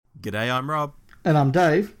G'day, I'm Rob. And I'm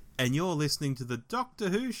Dave. And you're listening to the Doctor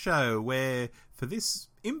Who show, where for this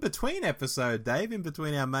in-between episode, Dave, in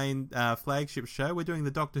between our main flagship show, we're doing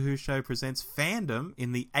the Doctor Who show presents Fandom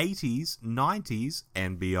in the 80s, 90s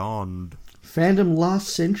and beyond. Fandom last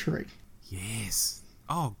century. Yes.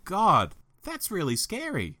 Oh, God. That's really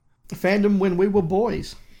scary. Fandom when we were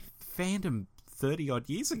boys. Fandom 30-odd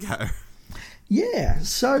years ago. Yeah,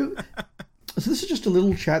 so this is just a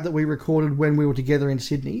little chat that we recorded when we were together in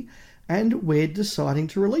Sydney, and we're deciding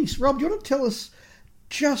to release. Rob, do you want to tell us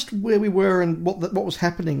just where we were and what was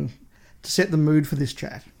happening to set the mood for this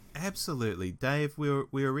chat? Absolutely. Dave, we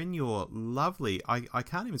were in your lovely, I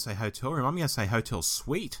can't even say hotel room, I'm going to say hotel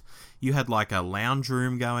suite. You had like a lounge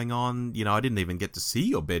room going on. You know, I didn't even get to see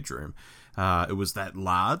your bedroom. It was that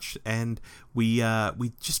large, and we'd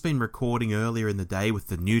just been recording earlier in the day with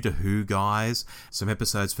the New to Who guys, some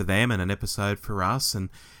episodes for them and an episode for us, and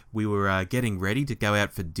we were getting ready to go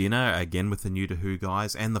out for dinner again with the New to Who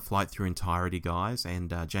guys and the Flight Through Entirety guys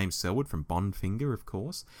and James Selwood from Bondfinger, of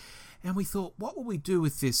course. And we thought, what will we do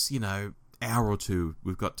with this, hour or two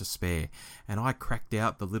we've got to spare? And I cracked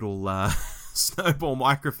out the little snowball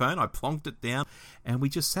microphone, I plonked it down, and we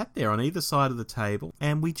just sat there on either side of the table,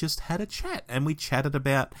 and we just had a chat, and we chatted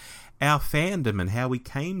about our fandom and how we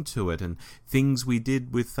came to it, and things we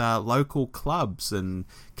did with local clubs and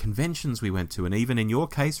conventions we went to, and even in your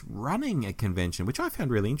case, running a convention, which I found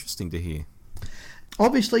really interesting to hear.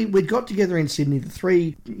 Obviously, we'd got together in Sydney, the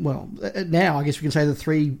three, well, now I guess we can say the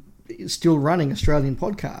three still running Australian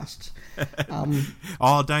podcasts.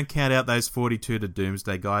 Don't count out those 42 to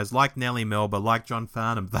Doomsday guys. Like Nellie Melba, like John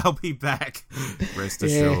Farnham, they'll be back. Rest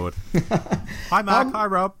assured. Hi, Mark. Hi,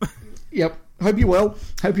 Rob. Yep. Hope you're well.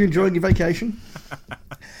 Hope you're enjoying your vacation.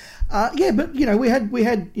 But we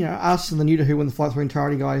had us and the New to Who and the Flight Through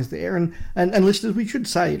Entirety guys there, and listeners, we should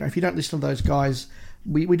say, if you don't listen to those guys,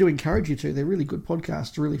 we do encourage you to. They're really good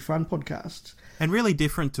podcasts, really fun podcasts. And really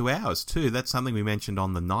different to ours, too. That's something we mentioned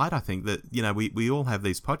on the night, I think, that, we all have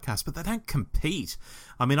these podcasts, but they don't compete.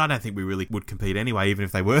 I mean, I don't think we really would compete anyway, even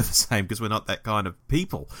if they were the same, because we're not that kind of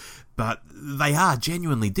people. But they are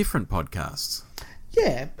genuinely different podcasts.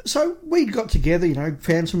 Yeah, so we got together,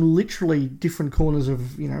 fans from literally different corners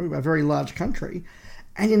of, a very large country,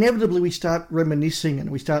 and inevitably we start reminiscing and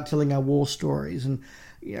we start telling our war stories and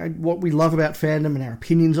what we love about fandom and our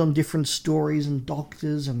opinions on different stories and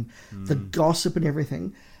doctors and the gossip and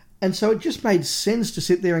everything. And so it just made sense to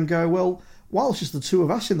sit there and go, well, while it's just the two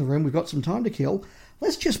of us in the room, we've got some time to kill,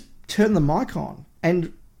 let's just turn the mic on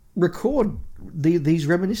and record these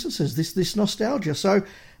reminiscences, this nostalgia. So,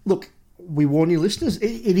 look, we warn you listeners,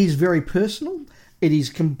 it is very personal. It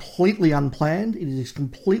is completely unplanned. It is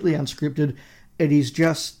completely unscripted. It is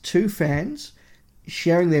just two fans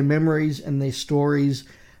sharing their memories and their stories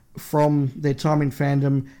from their time in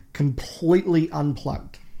fandom, completely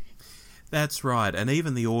unplugged. That's right, and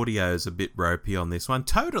even the audio is a bit ropey on this one.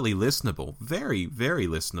 Totally listenable, very, very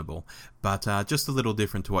listenable, but just a little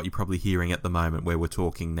different to what you're probably hearing at the moment where we're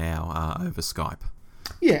talking now over Skype.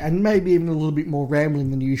 Yeah, and maybe even a little bit more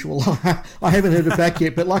rambling than usual. I haven't heard it back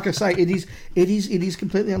yet, but like I say, it is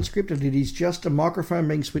completely unscripted. It is just a microphone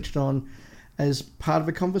being switched on as part of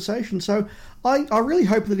a conversation. So I really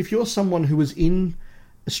hope that if you're someone who was in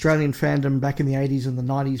Australian fandom back in the 80s and the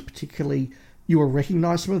 90s particularly, you will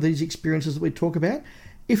recognise some of these experiences that we talk about.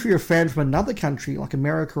 If you're a fan from another country like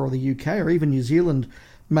America or the UK or even New Zealand,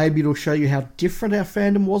 maybe it'll show you how different our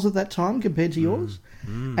fandom was at that time compared to yours.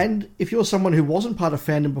 And if you're someone who wasn't part of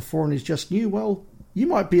fandom before and is just new, well, you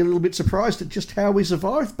might be a little bit surprised at just how we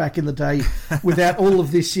survived back in the day without all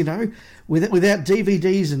of this, without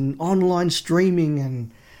DVDs and online streaming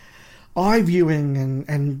and iViewing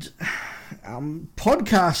and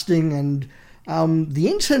podcasting and the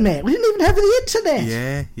internet. We didn't even have the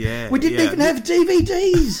internet. Yeah. We didn't even have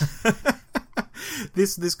DVDs.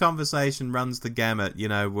 This conversation runs the gamut,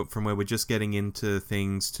 from where we're just getting into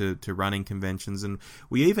things to running conventions, and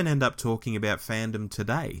we even end up talking about fandom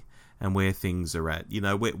today and where things are at.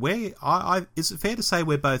 Is it fair to say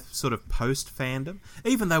we're both sort of post-fandom?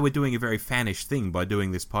 Even though we're doing a very fanish thing by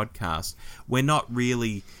doing this podcast, we're not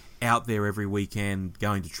really out there every weekend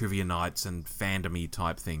going to trivia nights and fandom-y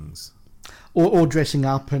type things. Or dressing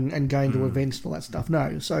up and going to events and all that stuff.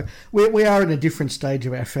 No. So we are in a different stage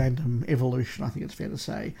of our fandom evolution, I think it's fair to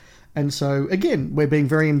say. And so, again, we're being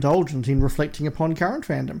very indulgent in reflecting upon current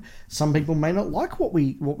fandom. Some people may not like what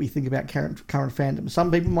we think about current fandom. Some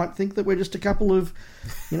people might think that we're just a couple of,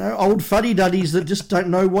 old fuddy-duddies that just don't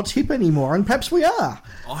know what's hip anymore, and perhaps we are.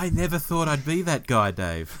 I never thought I'd be that guy,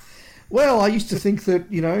 Dave. Well, I used to think that,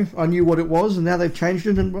 I knew what it was, and now they've changed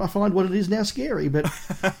it, and I find what it is now scary. But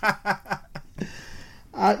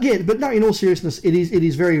Yeah, but no, in all seriousness, it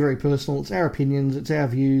is very, very personal. It's our opinions, it's our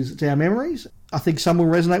views, it's our memories. I think some will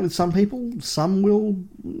resonate with some people, some will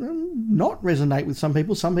not resonate with some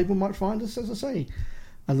people. Some people might find us, as I say,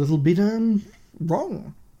 a little bit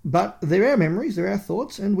wrong. But they're our memories, they're our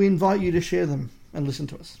thoughts, and we invite you to share them and listen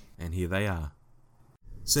to us. And here they are.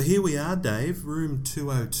 So here we are, Dave, room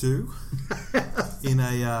 202 in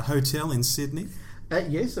a hotel in Sydney.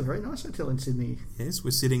 Yes, a very nice hotel in Sydney. Yes,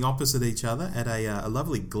 we're sitting opposite each other at a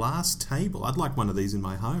lovely glass table. I'd like one of these in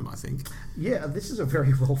my home, I think. Yeah, this is a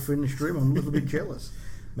very well-furnished room. I'm a little bit jealous.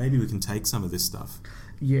 Maybe we can take some of this stuff.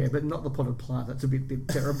 Yeah, but not the potted plant. That's a bit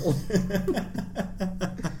terrible.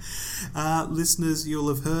 Listeners, you'll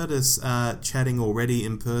have heard us chatting already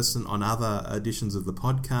in person on other editions of the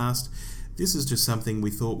podcast. This is just something we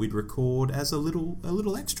thought we'd record as a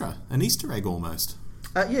little extra, an Easter egg almost.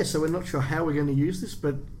 Yeah, so we're not sure how we're going to use this,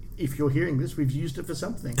 but if you're hearing this, we've used it for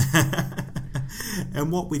something.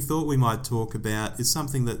 And what we thought we might talk about is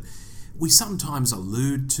something that we sometimes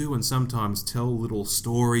allude to and sometimes tell little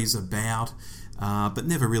stories about, but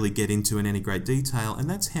never really get into in any great detail, and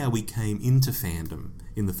that's how we came into fandom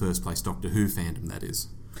in the first place, Doctor Who fandom, that is.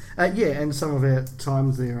 Yeah, and some of our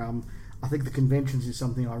times there, I think the conventions is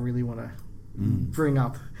something I really want to bring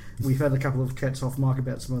up. We've had a couple of chats off mic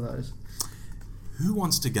about some of those. Who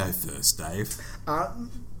wants to go first, Dave?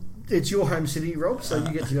 It's your home city, Rob, so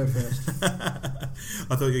you get to go first. I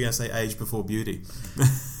thought you were going to say age before beauty.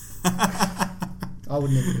 I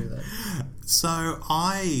would never do that. So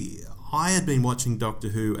I had been watching Doctor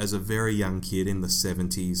Who as a very young kid in the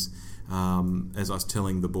 70s. As I was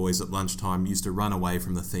telling the boys at lunchtime, used to run away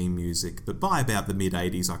from the theme music. But by about the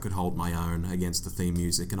mid-80s, I could hold my own against the theme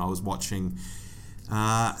music, and I was watching...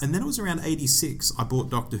 and then it was around 86, I bought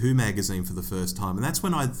Doctor Who magazine for the first time, and that's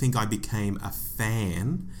when I think I became a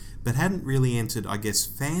fan, but hadn't really entered, I guess,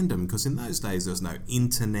 fandom, because in those days there was no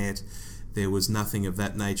internet, there was nothing of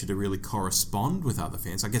that nature to really correspond with other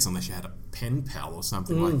fans, I guess, unless you had a pen pal or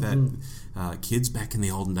something like that. Kids back in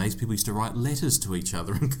the olden days, people used to write letters to each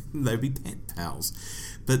other, and they'd be pen pals.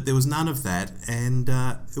 But there was none of that, and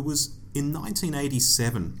it was in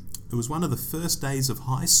 1987, it was one of the first days of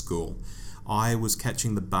high school. I was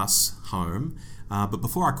catching the bus home, but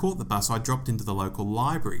before I caught the bus, I dropped into the local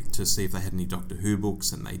library to see if they had any Doctor Who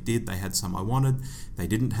books, and they did. They had some I wanted. They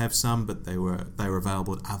didn't have some, but they were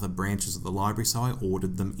available at other branches of the library, so I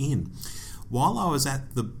ordered them in. While I was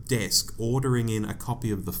at the desk ordering in a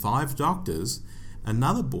copy of The Five Doctors,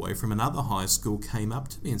 another boy from another high school came up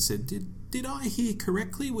to me and said, Did I hear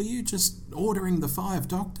correctly? Were you just ordering The Five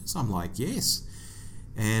Doctors? I'm like, yes.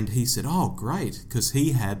 And he said, oh, great, because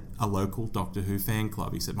he had a local Doctor Who fan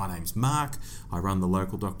club. He said, my name's Mark, I run the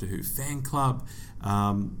local Doctor Who fan club,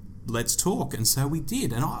 let's talk. And so we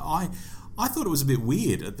did. And I thought it was a bit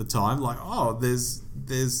weird at the time, like, oh, there's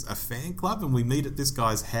a fan club and we meet at this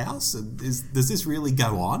guy's house? Does this really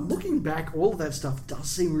go on? Looking back, all of that stuff does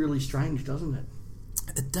seem really strange, doesn't it?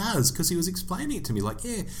 It does, because he was explaining it to me, like,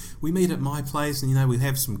 yeah, we meet at my place and, we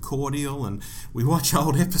have some cordial and we watch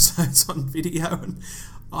old episodes on video, and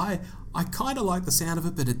I kind of like the sound of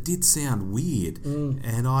it, but it did sound weird.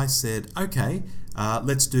 And I said, okay,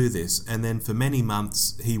 let's do this. And then for many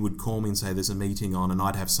months he would call me and say there's a meeting on, and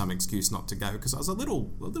I'd have some excuse not to go because I was a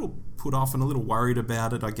little put off and a little worried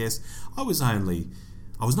about it, I guess. I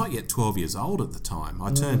was not yet 12 years old at the time.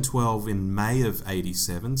 I turned 12 in May of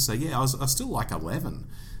 87, so yeah, I was still like 11,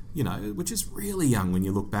 which is really young when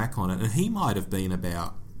you look back on it. And he might have been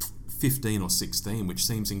about 15 or 16, which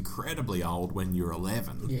seems incredibly old when you're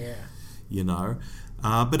 11. Yeah.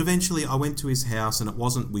 But eventually I went to his house, and it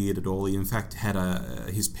wasn't weird at all. He in fact had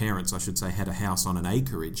his parents, I should say, had a house on an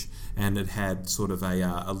acreage, and it had sort of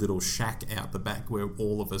a little shack out the back where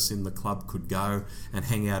all of us in the club could go and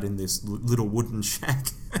hang out in this little wooden shack.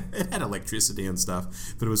 It had electricity and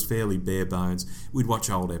stuff, but it was fairly bare bones. We'd watch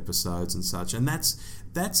old episodes and such, and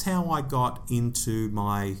that's how I got into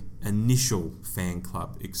my initial fan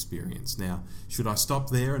club experience. Now, should I stop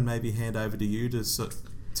there and maybe hand over to you to sort of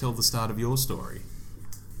tell the start of your story?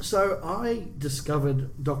 So I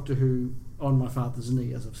discovered Doctor Who on my father's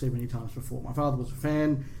knee, as I've said many times before. My father was a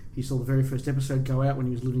fan. He saw the very first episode go out when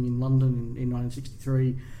he was living in London in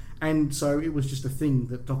 1963. And so it was just a thing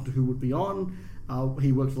that Doctor Who would be on.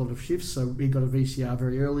 He worked a lot of shifts, so he got a VCR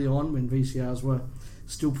very early on when VCRs were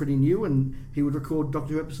still pretty new, and he would record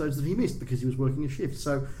Doctor Who episodes that he missed because he was working a shift.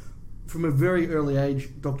 So from a very early age,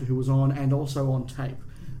 Doctor Who was on, and also on tape.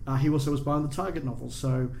 He also was buying the Target novels.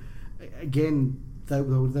 So again, they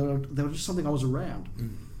were just something I was around.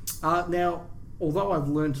 Now, although I've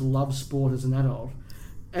learned to love sport as an adult,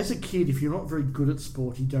 as a kid, if you're not very good at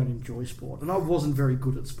sport, you don't enjoy sport. And I wasn't very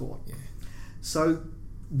good at sport. Yeah. So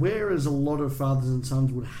whereas a lot of fathers and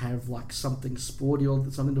sons would have like something sporty or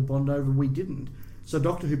something to bond over, we didn't. So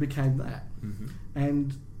Doctor Who became that. Mm-hmm.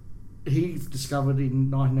 And he discovered in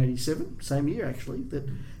 1987, same year actually, that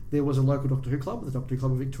there was a local Doctor Who club, the Doctor Who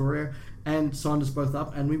Club of Victoria, and signed us both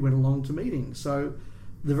up, and we went along to meetings. So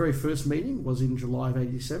the very first meeting was in July of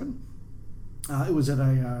 87. It was at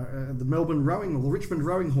the Melbourne Rowing, or the Richmond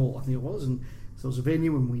Rowing Hall, I think it was, and so it was a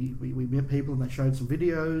venue, and we met people, and they showed some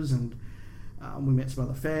videos, and we met some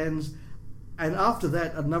other fans. And after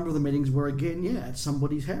that, a number of the meetings were again, at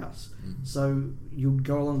somebody's house. Mm-hmm. So you'd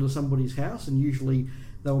go along to somebody's house, and usually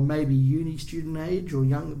they were maybe uni student age or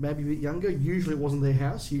young, maybe a bit younger. Usually it wasn't their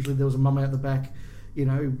house. Usually there was a mum out the back,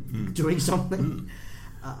 doing something.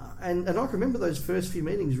 And I can remember those first few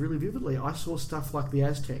meetings really vividly. I saw stuff like the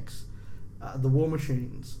Aztecs, the War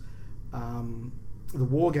Machines, the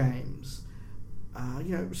War Games,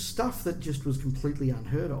 stuff that just was completely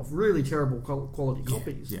unheard of. Really terrible quality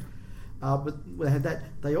copies. Yeah. But they had that.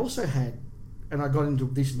 They also had, and I got into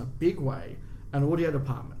this in a big way, an audio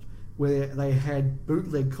department where they had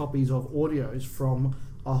bootleg copies of audios from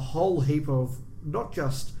a whole heap of not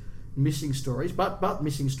just missing stories, but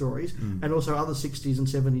missing stories, and also other 60s and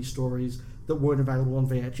 70s stories that weren't available on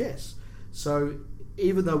VHS. So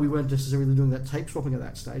even though we weren't necessarily doing that tape swapping at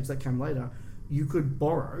that stage, that came later, you could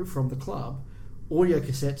borrow from the club audio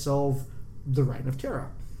cassettes of The Reign of Terror,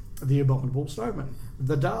 The Abominable Snowman,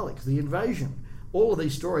 The Daleks, The Invasion, all of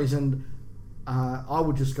these stories. And I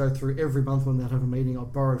would just go through every month when they'd have a meeting.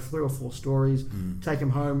 I'd borrow 3 or 4 stories, take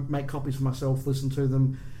them home, make copies for myself, listen to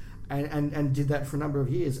them, and did that for a number of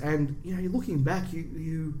years. And looking back,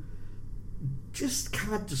 you just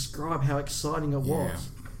can't describe how exciting it was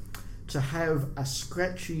to have a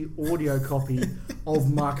scratchy audio copy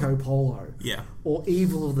of Marco Polo or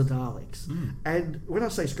Evil of the Daleks. And when I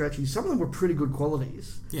say scratchy, some of them were pretty good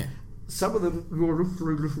qualities. Yeah. Some of them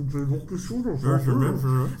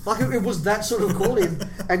like it was that sort of quality,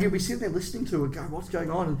 and you'd be sitting there listening to it, going, "What's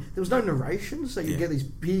going on?" And there was no narration, so you get these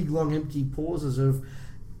big, long, empty pauses of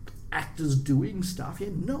actors doing stuff. You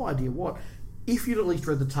had no idea what. If you'd at least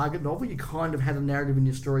read the target novel, you kind of had a narrative in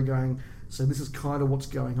your story going, "So this is kind of what's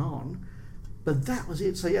going on." But that was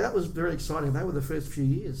it. So that was very exciting. They were the first few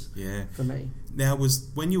years for me. Now,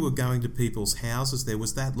 when you were going to people's houses there,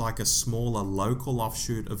 was that like a smaller local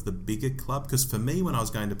offshoot of the bigger club? Because for me, when I was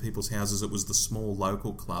going to people's houses, it was the small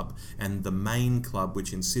local club, and the main club,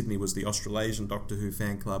 which in Sydney was the Australasian Doctor Who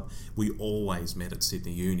fan club, we always met at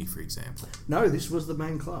Sydney Uni, for example. No, this was the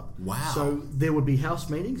main club. Wow. So there would be house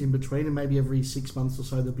meetings in between, and maybe every 6 months or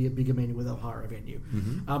so there'd be a bigger meeting where they'll hire a venue.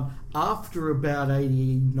 After about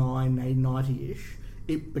 89, 90-ish,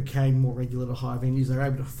 it became more regular to hire venues. They were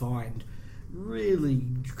able to find really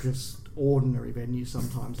just ordinary venues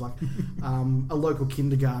sometimes, like a local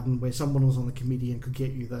kindergarten where someone was on the committee and could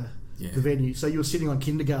get you the venue. So you were sitting on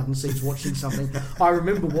kindergarten seats watching something. I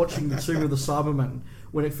remember watching The Tomb of the Cybermen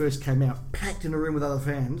when it first came out, packed in a room with other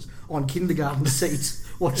fans on kindergarten seats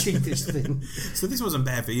watching this thing. So this wasn't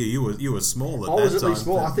bad for you. You were small at that time. I was at least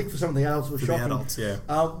small. I think for some of the adults it was shocking. The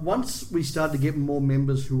adults, once we started to get more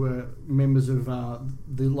members who were members of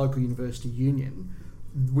the local university union,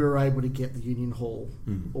 we were able to get the union hall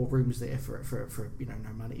or rooms there for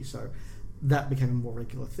no money. So that became a more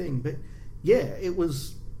regular thing. But it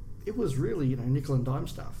was really nickel and dime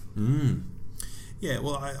stuff. Yeah,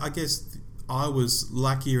 well, I guess I was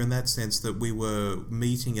luckier in that sense that we were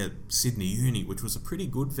meeting at Sydney Uni, which was a pretty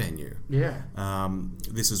good venue. Yeah.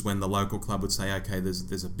 This is when the local club would say, okay,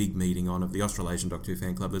 there's a big meeting on of the Australasian Doctor Who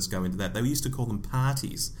fan club, let's go into that. They used to call them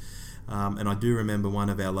parties. And I do remember one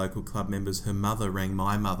of our local club members, her mother rang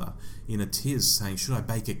my mother in a tiz saying, should I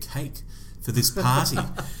bake a cake for this party?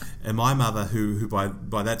 And my mother, who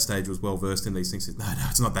by that stage was well versed in these things, said, no,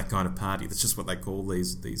 it's not that kind of party. That's just what they call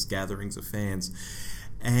these gatherings of fans.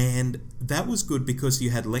 And that was good because you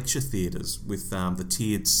had lecture theatres with the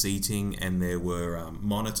tiered seating, and there were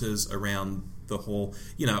monitors around the hall.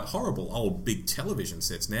 Horrible old big television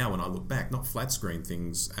sets now when I look back, not flat screen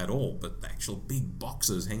things at all, but actual big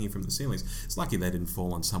boxes hanging from the ceilings. It's lucky they didn't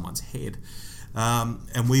fall on someone's head.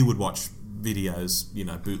 And we would watch videos,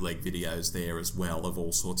 bootleg videos there as well of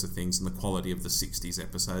all sorts of things, and the quality of the 60s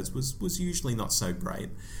episodes was usually not so great.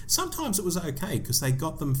 Sometimes it was okay because they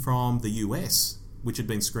got them from the US, which had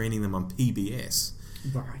been screening them on PBS.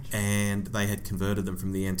 Right. And they had converted them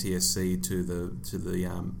from the NTSC to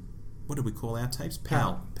the what do we call our tapes?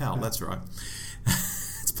 PAL, that's right.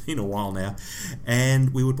 It's been a while now.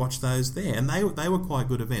 And we would watch those there. And they were quite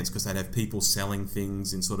good events because they'd have people selling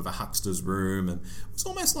things in sort of a huckster's room. And it was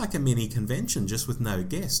almost like a mini convention, just with no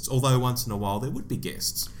guests. Although once in a while there would be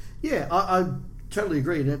guests. Yeah, I totally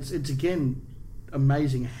agree. And it's again,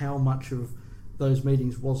 amazing how much of those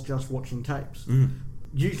meetings was just watching tapes.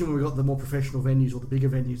 Usually when we got the more professional venues or the bigger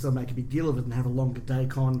venues, they'll make a big deal of it and have a longer day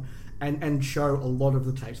con and show a lot of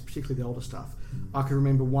the tapes, particularly the older stuff. I can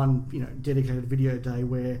remember one, dedicated video day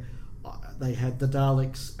where they had the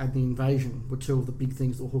Daleks and the Invasion were two of the big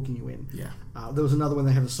things that were hooking you in. Yeah. There was another one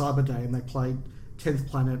they had a Cyber Day and they played 10th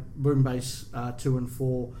Planet, Moonbase 2 and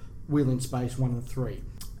 4, Wheel in Space 1 and 3.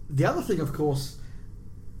 The other thing, of course,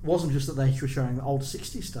 wasn't just that they were showing the old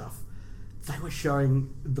 60s stuff. They were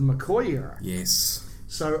showing the McCoy era. Yes.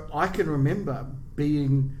 So I can remember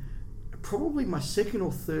being probably my second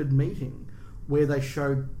or third meeting where they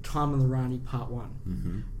showed Time and the Rani Part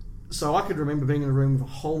 1. So I could remember being in a room with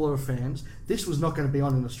a whole lot of fans. This was not going to be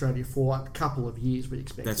on in Australia for a couple of years, we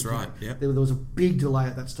expected. That's right, yeah. There was a big delay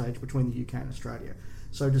at that stage between the UK and Australia.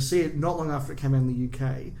 So to see it not long after it came out in the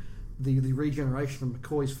UK, the regeneration of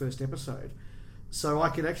McCoy's first episode. So I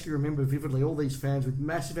could actually remember vividly all these fans with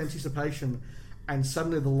massive anticipation, and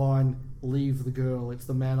suddenly the line, "Leave the girl, it's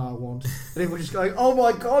the man I want." And everyone just going, "Oh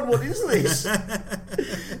my God, what is this?"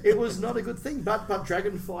 It was not a good thing. But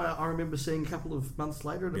Dragonfire, I remember seeing a couple of months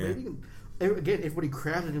later at a meeting. And again, everybody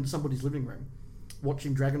crowded into somebody's living room,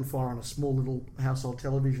 watching Dragonfire on a small little household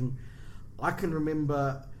television. I can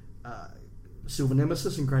remember Silver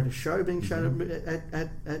Nemesis and Greatest Show being shown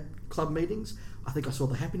at club meetings. I think I saw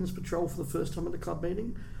the Happiness Patrol for the first time at a club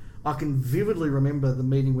meeting. I can vividly remember the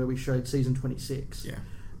meeting where we showed season 26,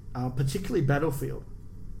 particularly Battlefield.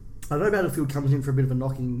 I know Battlefield comes in for a bit of a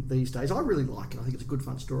knocking these days. I really like it. I think it's a good,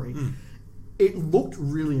 fun story. It looked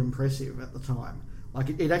really impressive at the time. Like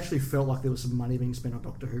it actually felt like there was some money being spent on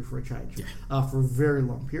Doctor Who for a change for a very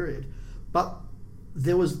long period. But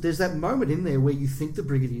there's that moment in there where you think the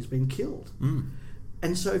Brigadier's been killed.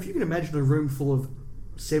 And so if you can imagine a room full of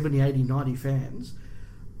 70, 80, 90 fans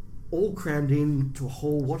all crammed into a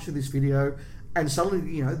hall watching this video, and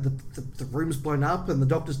suddenly, the room's blown up and the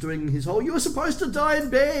Doctor's doing his whole, "You were supposed to die in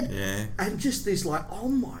bed." Yeah. And just this oh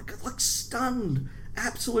my God, stunned,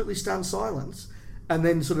 absolutely stunned silence. And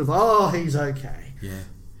then sort of, "Oh, he's okay." Yeah.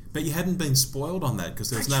 But you hadn't been spoiled on that because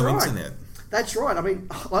there was no internet. That's right. I mean,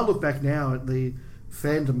 I look back now at the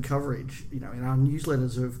Fandom coverage, in our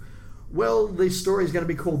newsletters of, well, this story is going to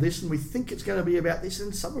be called this and we think it's going to be about this,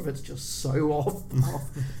 and some of it's just so off.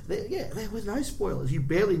 There was no spoilers. You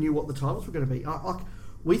barely knew what the titles were going to be.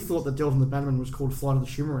 We thought that Delta and the Bannerman was called Flight of the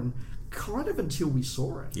Shimmerin kind of until we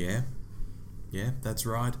saw it. Yeah, that's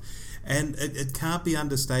right. And it can't be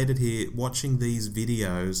understated here, watching these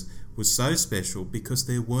videos was so special because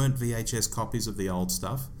there weren't VHS copies of the old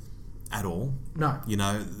stuff at all. No.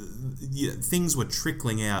 Things were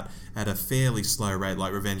trickling out at a fairly slow rate,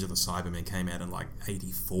 like Revenge of the Cybermen came out in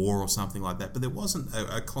 84 or something like that, but there wasn't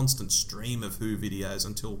a constant stream of Who videos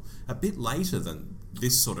until a bit later than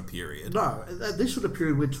this sort of period. No, this sort of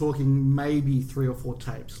period we're talking maybe 3 or 4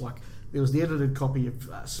 tapes. There was the edited copy of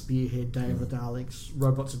Spearhead, Day of the Daleks,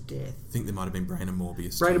 Robots of Death. I think there might have been Brain and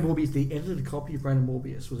Morbius. Brain and Morbius, the edited copy of Brain and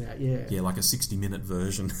Morbius was out, yeah. Yeah, like a 60-minute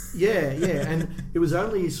version. Yeah, and it was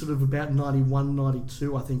only sort of about 91,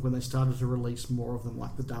 92, I think, when they started to release more of them,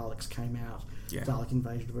 like the Daleks came out, Dalek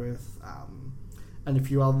Invasion of Earth, and a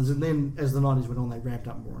few others. And then, as the 90s went on, they ramped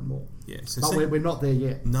up more and more. Yeah, but we're not there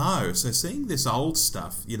yet. No, so seeing this old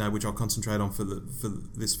stuff, which I'll concentrate on for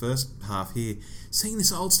this first half here, seeing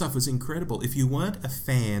this old stuff was incredible. If you weren't a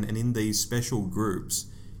fan and in these special groups,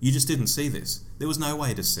 you just didn't see this. There was no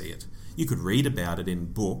way to see it. You could read about it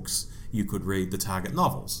in books, you could read the target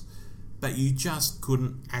novels, but you just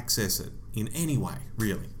couldn't access it in any way,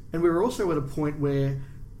 really. And we were also at a point where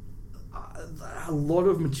a lot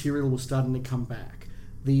of material was starting to come back.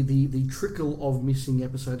 The trickle of missing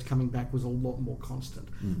episodes coming back was a lot more constant.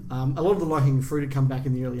 A lot of the low-hanging fruit had come back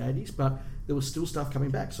in the early 80s, but there was still stuff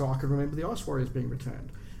coming back. So I could remember the Ice Warriors being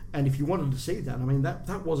returned. And if you wanted to see that, I mean,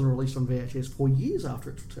 that wasn't released on VHS for years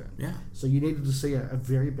after its return. Yeah. So you needed to see a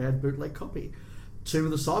very bad bootleg copy. Tomb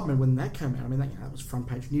of the Cybermen, when that came out, I mean, that was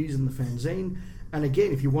front-page news in the fanzine. And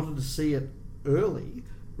again, if you wanted to see it early,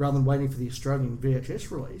 rather than waiting for the Australian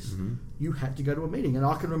VHS release, you had to go to a meeting. And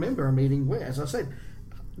I can remember a meeting where, as I said,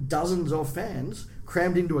 dozens of fans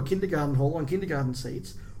crammed into a kindergarten hall on kindergarten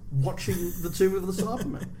seats watching the Tomb of the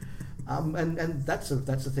Cybermen. And that's a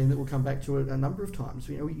thing that we'll come back to a number of times.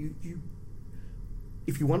 You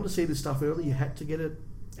if you wanted to see this stuff early, you had to get it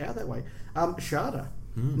out that way. Sharda,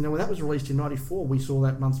 when that was released in '94, we saw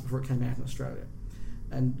that months before it came out in Australia,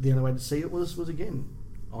 and the only way to see it was again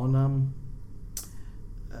on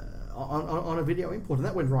a video import, and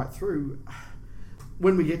that went right through.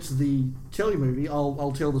 When we get to the telly movie,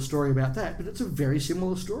 I'll tell the story about that, but it's a very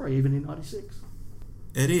similar story, even in '96.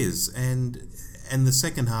 It is, and the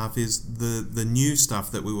second half is the new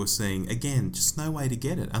stuff that we were seeing. Again, just no way to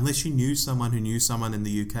get it. Unless you knew someone who knew someone in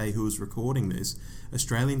the UK who was recording this,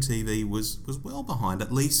 Australian TV was well behind,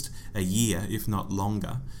 at least a year, if not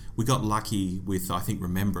longer. We got lucky with, I think,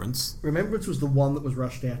 Remembrance. Remembrance was the one that was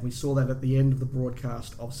rushed out. We saw that at the end of the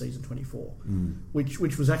broadcast of season 24, which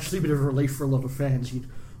was actually a bit of a relief for a lot of fans. You'd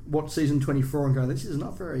watch season 24 and go, this is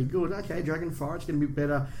not very good. Okay, Dragonfire, it's going to be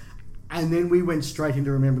better. And then we went straight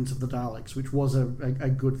into Remembrance of the Daleks, which was a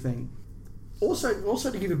good thing. Also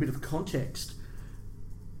to give a bit of context,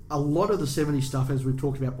 a lot of the 70s stuff, as we've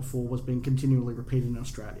talked about before, was being continually repeated in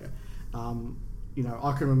Australia.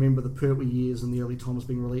 I can remember the Pertwee years and the early times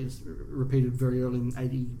being repeated very early in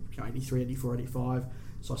 83, 84, 85.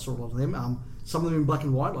 So I saw a lot of them. Some of them in black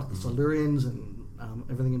and white, like the Silurians and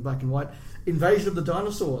everything in black and white. Invasion of the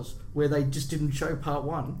Dinosaurs, where they just didn't show part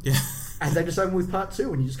one. Yeah. And they just opened with part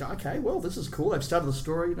two, and you just go, okay, well, this is cool. They've started the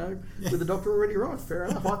story, with the Doctor already right. Fair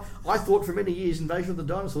enough. I thought for many years Invasion of the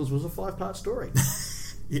Dinosaurs was a 5-part story.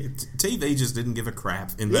 Yeah, TV just didn't give a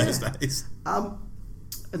crap in those days.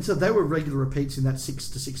 And so they were regular repeats in that 6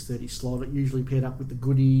 to 6:30 slot. It usually paired up with the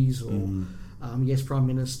Goodies or Yes Prime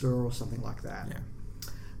Minister or something like that.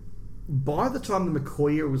 Yeah. By the time the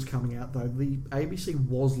McCoy era was coming out, though, the ABC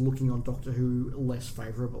was looking on Doctor Who less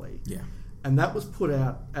favourably. Yeah. And that was put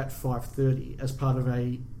out at 5:30 as part of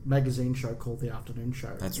a magazine show called The Afternoon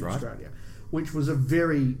Show in Australia, which was a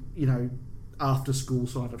very, after-school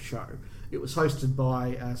sort of show. It was hosted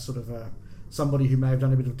by somebody who may have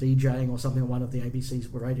done a bit of DJing or something on one of the ABC's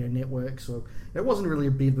radio networks. Or it wasn't really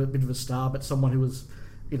a bit of a star, but someone who was,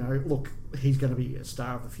 look, he's going to be a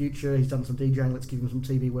star of the future. He's done some DJing. Let's give him some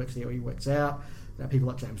TV work, see how he works out. People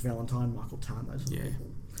like James Valentine, Michael Tarn, those sort of people.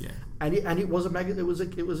 Yeah. And it was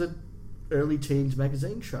a early teens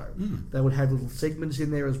magazine show. They would have little segments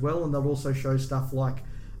in there as well, and they'd also show stuff like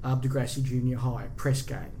Degrassi Junior High, Press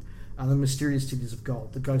Gang, The Mysterious Cities of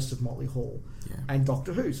Gold, The Ghosts of Motley Hall, and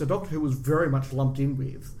Doctor Who. So Doctor Who was very much lumped in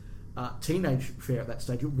with teenage fare at that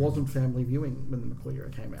stage. It wasn't family viewing when the McCoy era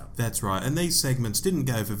came out. That's right. And these segments didn't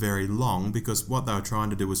go for very long because what they were trying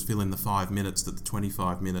to do was fill in the 5 minutes that the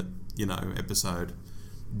 25-minute, episode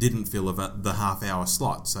didn't fill the half-hour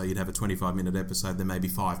slot. So you'd have a 25-minute episode, there may be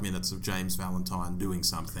 5 minutes of James Valentine doing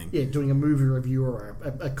something. Yeah, doing a movie review or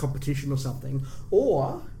a competition or something.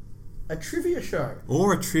 Or a trivia show.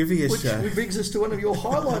 Which brings us to one of your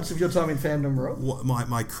highlights of your time in fandom, Rob.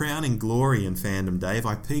 My crowning glory in fandom, Dave.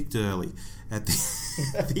 I peaked early. At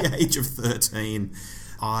the age of 13,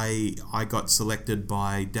 I got selected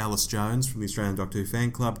by Dallas Jones from the Australian Doctor Who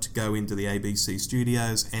Fan Club to go into the ABC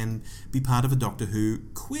studios and be part of a Doctor Who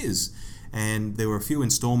quiz. And there were a few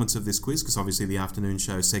instalments of this quiz because obviously the afternoon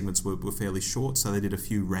show segments were fairly short, so they did a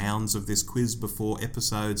few rounds of this quiz before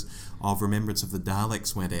episodes of Remembrance of the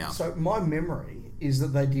Daleks went out. So my memory is that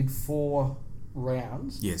they did 4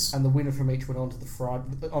 rounds, yes, and the winner from each went onto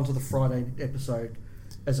the Friday episode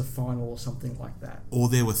as a final or something like that. Or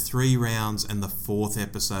there were 3 rounds and the 4th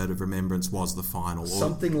episode of Remembrance was the final.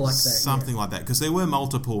 Something like that. Something like that. Because there were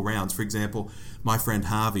multiple rounds. For example, my friend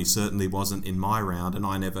Harvey certainly wasn't in my round, and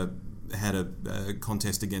I never had a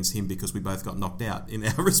contest against him because we both got knocked out in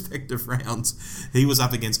our respective rounds. He was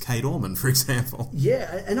up against Kate Orman, for example.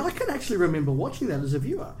 Yeah, and I can actually remember watching that as a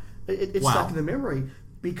viewer. It stuck in the memory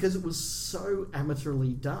because it was so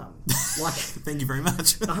amateurly done. Like, thank you very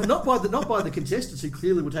much. not by the contestants who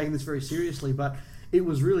clearly were taking this very seriously, but it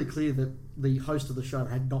was really clear that the host of the show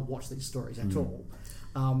had not watched these stories at all.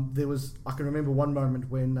 I can remember one moment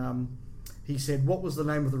when he said, "What was the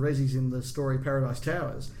name of the resis in the story Paradise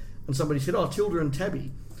Towers?" And somebody said, "Oh, Tilda and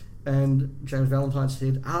Tabby." And James Valentine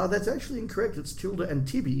said, "That's actually incorrect. It's Tilda and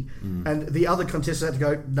Tibby." And the other contestants had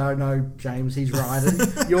to go, "No, James, he's right.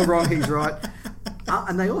 And you're wrong, he's right."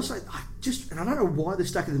 And they also, and I don't know why they're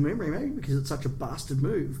stuck in the memory, maybe because it's such a bastard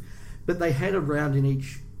move, but they had a round in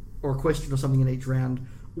each, or a question or something in each round,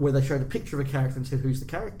 where they showed a picture of a character and said, "Who's the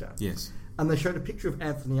character?" Yes. And they showed a picture of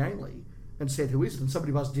Anthony Ainley and said, "Who is it?" And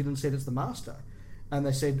somebody buzzed in and said, "It's the Master." And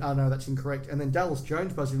they said, "Oh, no, that's incorrect." And then Dallas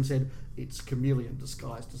Jones buzzed in and said, "It's Chameleon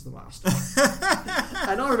disguised as the Master."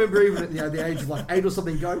 And I remember even at the age of 8 or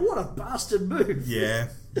something going, "What a bastard move." Yeah.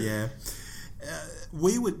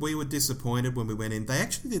 We were disappointed when we went in. They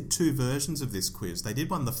actually did 2 versions of this quiz. They did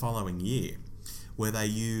one the following year where they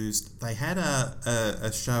had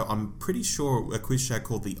a show, I'm pretty sure, a quiz show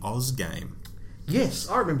called the Oz Game. Yes,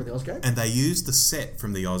 I remember the Oz Game. And they used the set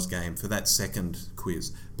from the Oz Game for that second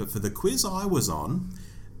quiz. But for the quiz I was on,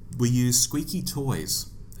 we used squeaky toys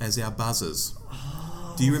as our buzzers.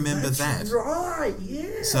 Oh, do you remember that? That's right,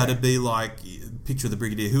 yeah. So it'd be like, picture of the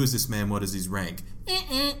Brigadier, who is this man, what is his rank?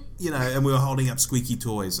 and we were holding up squeaky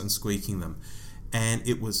toys and squeaking them. And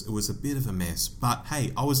it was a bit of a mess. But,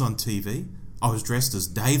 hey, I was on TV. I was dressed as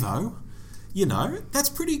Davo. That's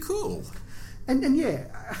pretty cool. And yeah,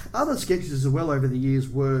 other sketches as well over the years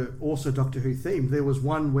were also Doctor Who themed. There was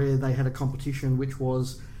one where they had a competition which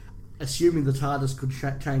was, assuming the TARDIS could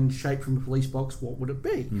change shape from a police box, what would it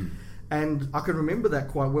be? And I can remember that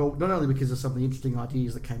quite well, not only because of some of the interesting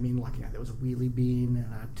ideas that came in, like there was a wheelie bin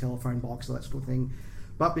and a telephone box and that sort of thing,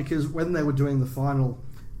 but because when they were doing the final,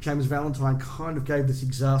 James Valentine kind of gave this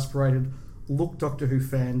exasperated, look, Doctor Who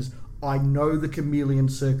fans, I know the chameleon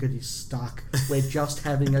circuit is stuck. We're just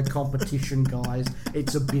having a competition, guys.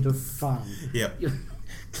 It's a bit of fun. Yep.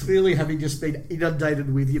 Clearly having just been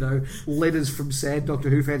inundated with, letters from sad Doctor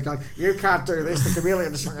Who fans going, you can't do this, the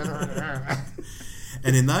chameleon circuit.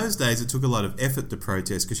 And in those days, it took a lot of effort to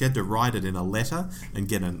protest because you had to write it in a letter and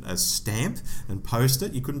get a stamp and post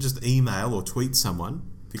it. You couldn't just email or tweet someone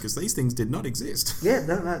because these things did not exist. Yeah,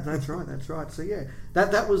 that's right. So yeah,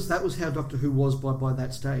 that was how Doctor Who was by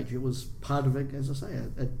that stage. It was part of it, as I say,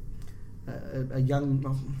 a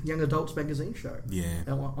young adults magazine show. Yeah,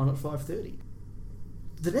 on at 5:30.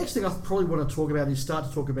 The next thing I probably want to talk about is start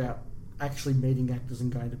to talk about actually meeting actors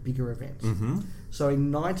and going to bigger events. Mm-hmm. So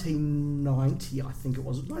in 1990, I think it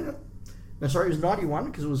was. No, sorry, it was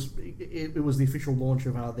 91 because it was the official launch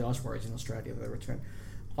of the Ice Warriors in Australia. They returned.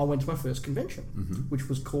 I went to my first convention, which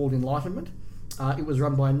was called Enlightenment. It was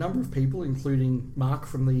run by a number of people, including Mark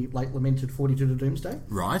from the late lamented 42 to Doomsday.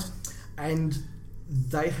 Right. And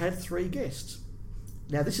they had 3 guests.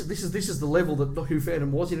 Now this is the level that Who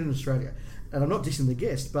Fandom was in Australia, and I'm not dissing the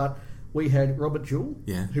guest, but we had Robert Jewell,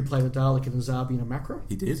 who played a Dalek and a Zabi and a Macra.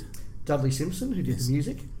 He did. Dudley Simpson, who did the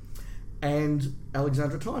music, and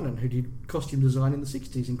Alexandra Tynan, who did costume design in the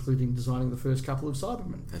 60s, including designing the first couple of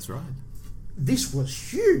Cybermen. That's right. This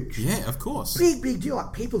was huge. Yeah, of course. Big deal.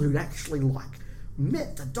 Like people who'd actually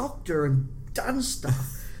met the Doctor and done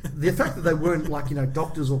stuff. The fact that they weren't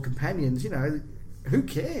doctors or companions, who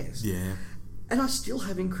cares? Yeah. And I still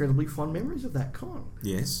have incredibly fond memories of that con.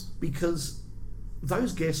 Yes. Because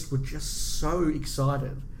those guests were just so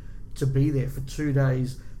excited to be there for 2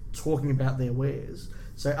 days talking about their wares.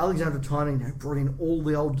 So Alexandra Tynan brought in all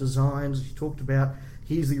the old designs. She talked about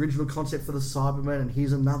here's the original concept for the Cybermen and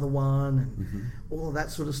here's another one and all of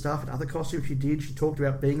that sort of stuff. And other costumes she did. She talked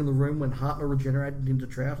about being in the room when Hartnell regenerated into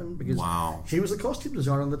Troughton because she was a costume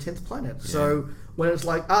designer on the 10th planet. Yeah. So when it's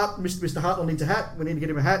like, Mr. Hartnell needs a hat, we need to get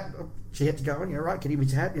him a hat, she had to go in, right, get him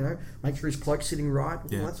his hat, make sure his cloak's sitting right.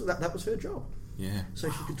 Yeah. Well, that was her job. Yeah.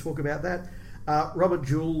 So she could talk about that. Robert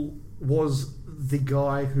Jewell was the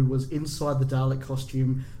guy who was inside the Dalek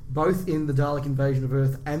costume, both in the Dalek Invasion of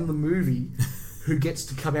Earth and the movie, who gets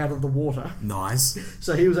to come out of the water. Nice.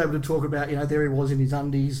 So he was able to talk about, there he was in his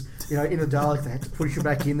undies, in the Dalek, they had to push him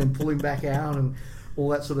back in, then pull him back out, and all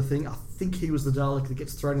that sort of thing. I think he was the Dalek that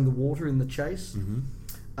gets thrown in the water in the chase.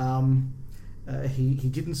 He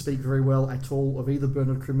didn't speak very well at all of either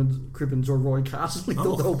Bernard Cribbins or Roy Castle. He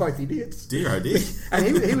thought they were both idiots. Dear, oh dear.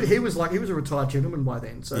 And he was a retired gentleman by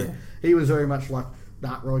then, so he was very much like,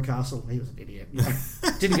 Roy Castle, he was an idiot.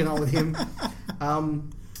 Didn't get on with him.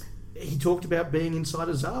 He talked about being inside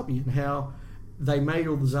a Zabi and how they made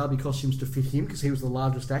all the Zabi costumes to fit him because he was the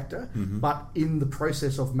largest actor, but in the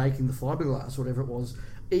process of making the fiberglass, whatever it was,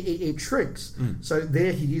 it shrinks. So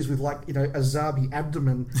there he is with a Zabi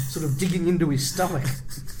abdomen sort of digging into his stomach,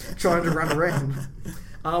 trying to run around.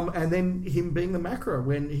 And then him being the Macra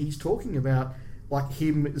when he's talking about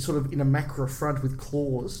him sort of in a Macra front with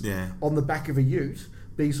claws on the back of a ute,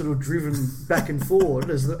 being sort of driven back and forward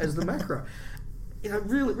as the Macra.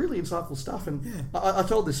 Really, really insightful stuff. And I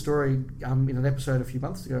told this story in an episode a few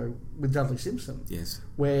months ago with Dudley Simpson. Yes.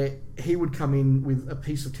 Where he would come in with a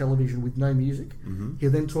piece of television with no music. He'd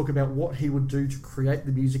then talk about what he would do to create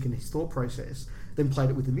the music and his thought process, then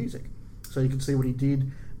played it with the music. So you could see what he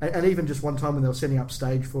did. And even just one time when they were setting up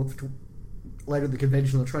stage for later at the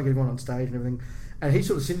convention, they were trying to get everyone on stage and everything. And he's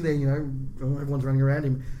sort of sitting there, everyone's running around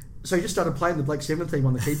him. So he just started playing the Blake Seven theme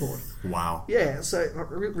on the keyboard. Wow. Yeah, so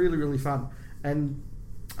really, really fun. And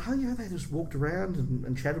they just walked around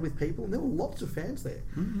and chatted with people, and there were lots of fans there.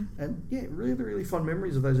 And really, really fond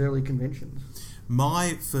memories of those early conventions.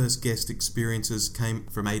 My first guest experiences came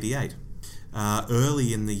from '88.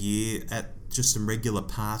 Early in the year, at just some regular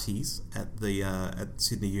parties at the at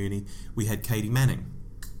Sydney Uni, we had Katie Manning.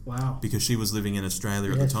 Wow. Because she was living in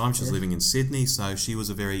Australia at the time. She was living in Sydney, so she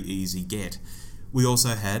was a very easy get. We also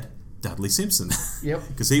had Dudley Simpson. Yep.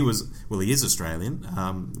 Because he is Australian,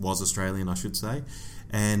 was Australian, I should say,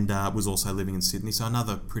 and was also living in Sydney, so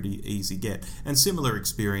another pretty easy get. And similar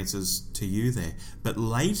experiences to you there. But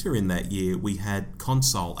later in that year, we had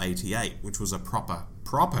Console 88, which was a proper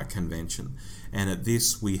convention. And at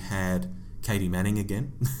this, we had Katie Manning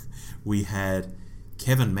again. We had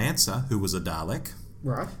Kevin Manser, who was a Dalek.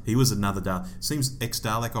 Right. He was another Dalek. Seems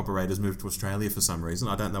ex-Dalek operators moved to Australia for some reason.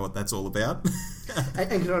 I don't know what that's all about. and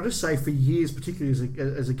can I just say, for years, particularly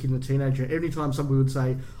as a kid and a teenager, every time somebody would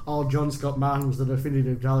say, "Oh, John Scott Martin was the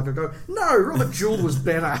definitive Dalek," I go, "No, Robert Jewell was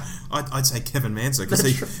better." I'd say Kevin Manser, because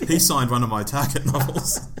he signed one of my Target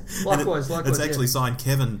novels. likewise. It's actually signed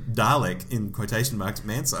Kevin Dalek, in quotation marks,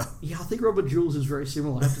 Manser. Yeah, I think Robert Jewell's is very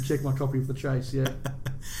similar. I have to check my copy of The Chase, yeah.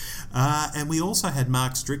 And we also had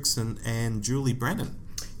Mark Strickson and Julie Brennan.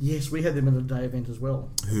 Yes, we had them at a day event as well.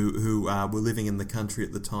 Who were living in the country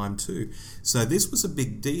at the time too. So this was a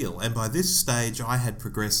big deal. And by this stage, I had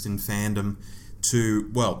progressed in fandom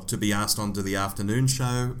to be asked onto the afternoon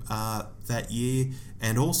show that year,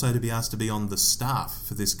 and also to be asked to be on the staff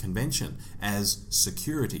for this convention as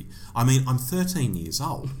security. I mean, I'm 13 years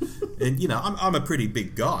old, and I'm a pretty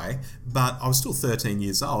big guy, but I was still 13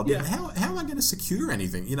 years old. Yeah. How am I going to secure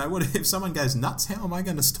anything? What if someone goes nuts? How am I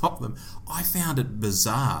going to stop them? I found it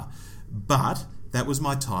bizarre, but that was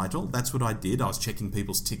my title. That's what I did. I was checking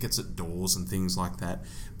people's tickets at doors and things like that.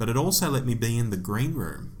 But it also let me be in the green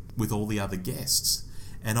room with all the other guests.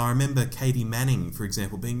 And I remember Katie Manning, for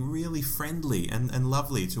example, being really friendly and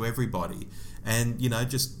lovely to everybody. And,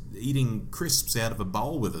 just eating crisps out of a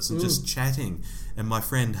bowl with us and just chatting. And my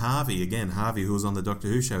friend Harvey, who was on the Doctor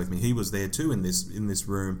Who show with me, he was there too in this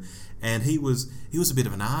room. And he was a bit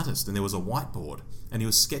of an artist, and there was a whiteboard. And he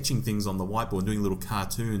was sketching things on the whiteboard, doing little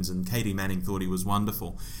cartoons, and Katie Manning thought he was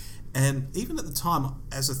wonderful. And even at the time,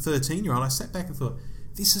 as a 13-year-old, I sat back and thought,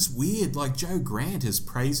 this is weird. Like, Joe Grant is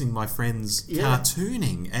praising my friend's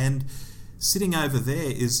cartooning, and sitting over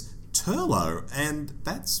there is Turlo, and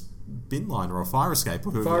that's Binliner or Fire Escape,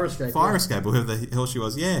 or whoever the hell she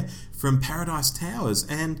was, from Paradise Towers.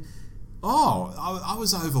 And I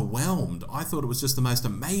was overwhelmed. I thought it was just the most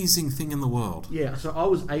amazing thing in the world. Yeah, so I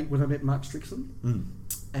was 8 when I met Mark Strickson,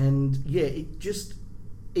 and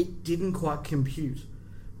it didn't quite compute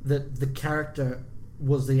that the character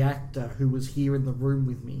was the actor who was here in the room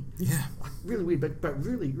with me. Yeah. Like, really weird, but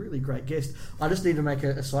really, really great guest. I just need to make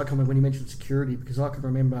a side comment when you mentioned security, because I can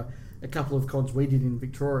remember a couple of cons we did in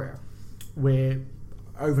Victoria where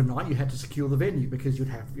overnight you had to secure the venue, because you'd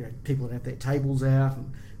have people that had their tables out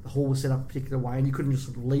and the hall was set up a particular way, and you couldn't just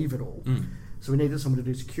sort of leave it all. So we needed someone to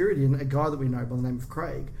do security, and a guy that we know by the name of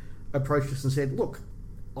Craig approached us and said, "Look,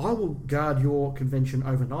 I will guard your convention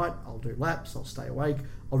overnight. I'll do laps, I'll stay awake,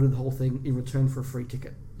 I'll do the whole thing in return for a free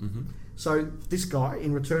ticket." So this guy,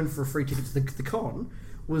 in return for a free ticket to the con,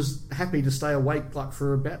 was happy to stay awake like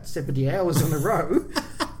for about 70 hours in a row.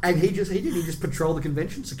 And he just patrolled the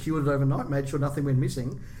convention, secured it overnight, made sure nothing went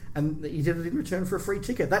missing, and he did it in return for a free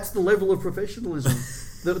ticket. That's the level of professionalism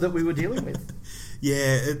that we were dealing with.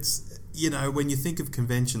 Yeah, it's, when you think of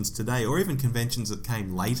conventions today, or even conventions that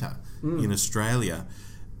came later in Australia,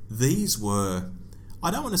 these were, I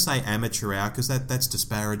don't want to say amateur hour, because that's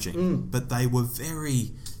disparaging, but they were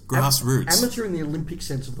very grassroots. Amateur in the Olympic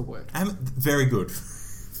sense of the word. Very good.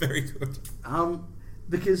 Very good.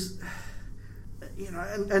 Because,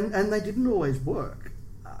 and they didn't always work.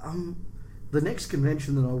 The next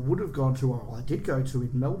convention that I would have gone to, or I did go to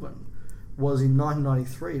in Melbourne, was in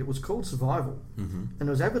 1993. It was called Survival, and it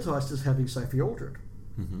was advertised as having Sophie Aldred.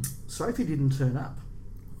 Sophie didn't turn up.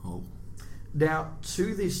 Oh. Now,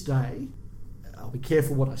 to this day, I'll be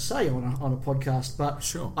careful what I say on a podcast, but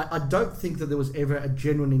sure. I don't think that there was ever a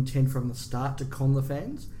genuine intent from the start to con the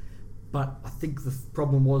fans. But I think the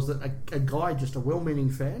problem was that a guy, just a well-meaning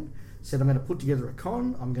fan, said, "I'm going to put together a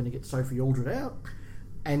con, I'm going to get Sophie Aldred out,"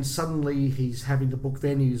 and suddenly he's having to book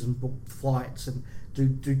venues and book flights and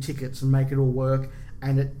do tickets and make it all work,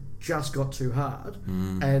 and it just got too hard.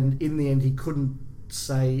 And in the end, he couldn't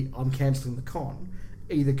say, "I'm cancelling the con,"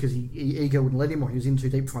 either because ego wouldn't let him, or he was in too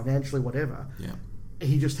deep financially, whatever. Yeah.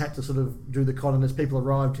 He just had to sort of do the con, and as people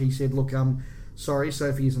arrived, he said, "Look, sorry,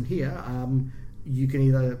 Sophie isn't here. You can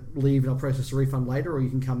either leave and I'll process a refund later, or you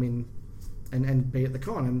can come in and be at the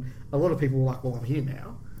con." And a lot of people were like, "Well, I'm here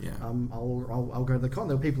now. Yeah. I'll go to the con."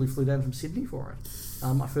 There were people who flew down from Sydney for it.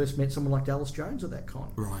 I first met someone like Dallas Jones at that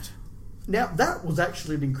con. Right. Now, that was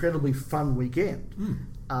actually an incredibly fun weekend.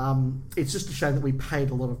 It's just a shame that we paid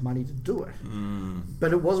a lot of money to do it.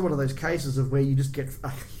 But it was one of those cases of where you just get a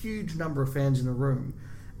huge number of fans in a room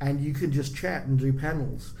and you can just chat and do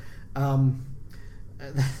panels.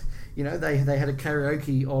 You know, they had a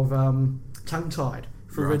karaoke of Tongue Tied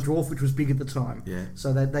for Red Dwarf, which was big at the time. Yeah.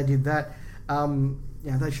 So they did that.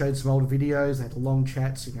 They showed some older videos. They had long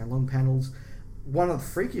chats, long panels. One of the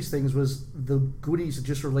freakiest things was the Goodies had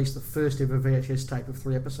just released the first ever VHS tape of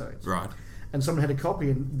 3 episodes. Right. And someone had a copy,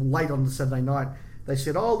 and late on the Saturday night, they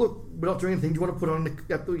said, "Oh, look, we're not doing anything. Do you want to put on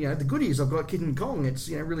the Goodies? I've got Kid and Kong. It's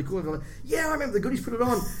really cool." And they're like, "Yeah, I remember the Goodies. Put it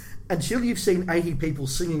on." Until you've seen 80 people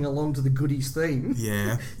singing along to the Goodies theme,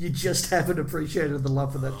 you just haven't appreciated the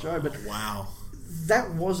love for that show. But wow,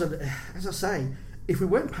 that wasn't, as I say, if we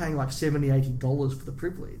weren't paying like $70, $80 for the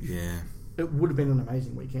privilege, it would have been an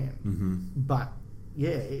amazing weekend. Mm-hmm. But yeah,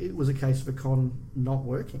 it was a case of a con not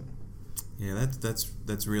working. Yeah,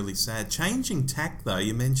 that's really sad. Changing tack though,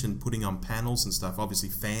 you mentioned putting on panels and stuff. Obviously,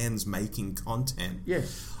 fans making content.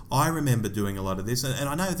 Yes. I remember doing a lot of this, and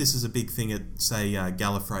I know this is a big thing at, say,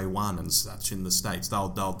 Gallifrey 1 and such in the States. They'll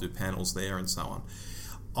do panels there and so on.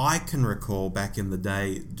 I can recall back in the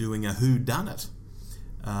day doing a whodunit.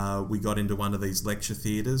 We got into one of these lecture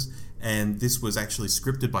theatres, and this was actually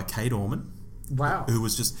scripted by Kate Orman. Wow. Who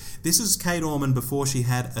was this is Kate Orman before she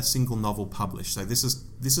had a single novel published. So this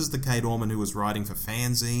is the Kate Orman who was writing for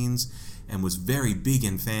fanzines and was very big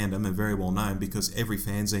in fandom and very well known because every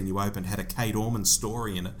fanzine you opened had a Kate Orman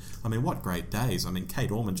story in it. I mean, what great days. I mean, Kate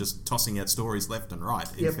Orman just tossing out stories left and right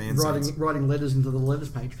in fanzines. Writing letters into the letters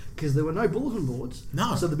page because there were no bulletin boards.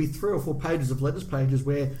 No. So there'd be 3 or 4 pages of letters pages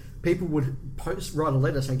where people would write a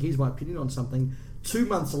letter saying, "Here's my opinion on something." 2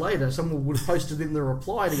 months later, someone would have posted in the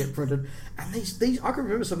reply to get printed. And these I can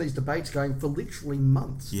remember some of these debates going for literally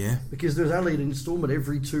months. Yeah. Because there was only an instalment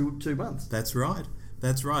every two months. That's right.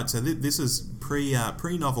 That's right. So this is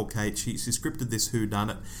pre-novel Kate. She scripted this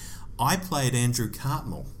whodunit. I played Andrew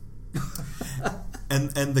Cartmel.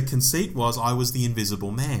 and the conceit was I was the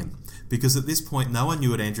Invisible Man. Because at this point, no one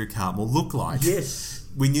knew what Andrew Cartmel looked like. Yes.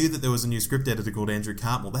 We knew that there was a new script editor called Andrew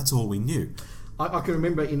Cartmel. That's all we knew. I can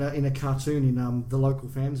remember in a cartoon in the local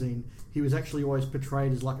fanzine, he was actually always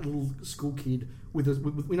portrayed as like a little school kid with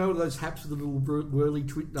those hats with the little whirly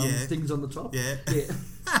things on the top. Yeah.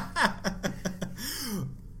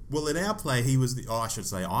 Well, in our play, I was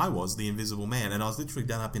the Invisible Man, and I was literally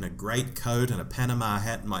done up in a great coat and a Panama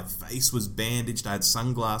hat, and my face was bandaged. I had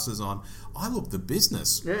sunglasses on. I looked the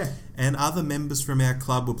business. Yeah. And other members from our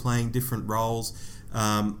club were playing different roles.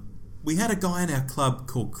 We had a guy in our club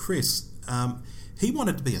called Chris. He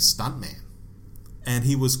wanted to be a stuntman, and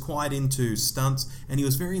he was quite into stunts, and he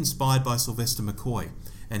was very inspired by Sylvester McCoy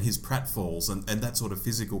and his pratfalls and that sort of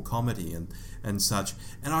physical comedy and such.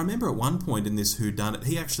 And I remember at one point in this whodunit,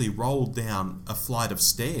 he actually rolled down a flight of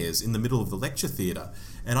stairs in the middle of the lecture theatre,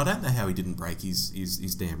 and I don't know how he didn't break his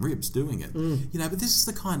damn ribs doing it. But this is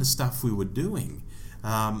the kind of stuff we were doing.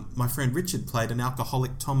 My friend Richard played an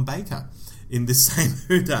alcoholic Tom Baker in this same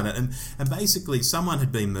whodunit, and basically someone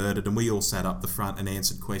had been murdered, and we all sat up the front and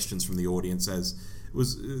answered questions from the audience as it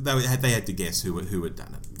was. They had to guess who had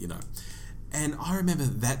done it, And I remember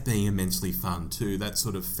that being immensely fun too. That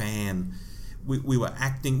sort of fan. We were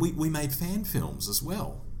acting. We made fan films as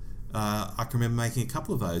well. I can remember making a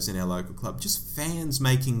couple of those in our local club. Just fans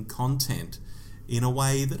making content in a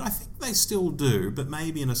way that I think they still do, but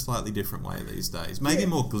maybe in a slightly different way these days. Maybe a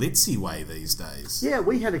more glitzy way these days. Yeah,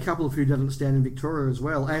 we had a couple of whodunits down in Victoria as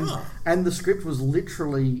well, and the script was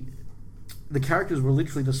literally, the characters were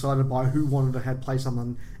literally decided by who wanted to play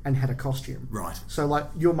someone and had a costume. Right. So, like,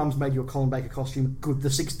 your mum's made you a Colin Baker costume, good, the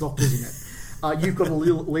 6 Doctor's in it. You've got a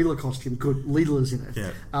Leela costume, good, Leela's in it.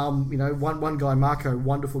 Yeah. One guy, Marco,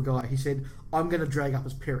 wonderful guy, he said, "I'm going to drag up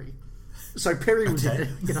as Perry." So Perry was in it,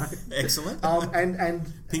 Excellent.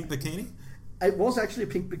 And pink bikini? It was actually a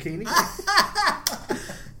pink bikini.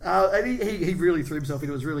 And he really threw himself in.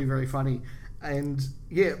 It was really very funny. And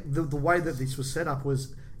yeah, the way that this was set up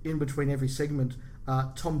was in between every segment,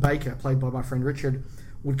 Tom Baker, played by my friend Richard,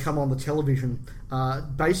 would come on the television,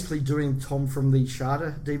 basically doing Tom from the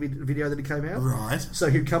Sharda DVD video that he came out. Right. So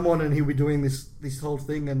he'd come on and he'd be doing this whole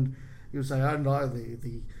thing, and he would say, "Oh no,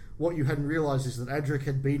 what you hadn't realised is that Adric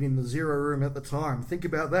had been in the Zero Room at the time. Think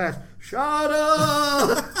about that.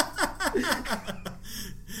 Sharda!"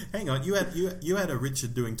 Hang on, you had a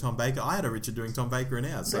Richard doing Tom Baker. I had a Richard doing Tom Baker in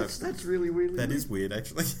ours. So that's really weird. That is weird,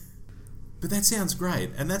 actually. But that sounds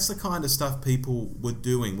great, and that's the kind of stuff people were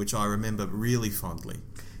doing, which I remember really fondly.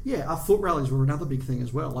 Yeah, our foot rallies were another big thing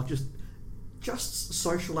as well. Like just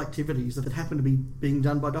social activities that happened to be being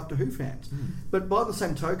done by Doctor Who fans. But by the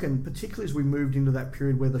same token, particularly as we moved into that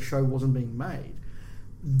period where the show wasn't being made,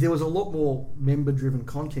 there was a lot more member-driven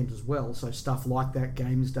content as well. So stuff like that,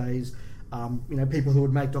 Games Days, people who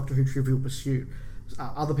would make Doctor Who Trivial Pursuit.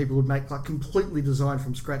 Other people would make like completely designed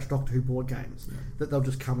from scratch Doctor Who board games that they'll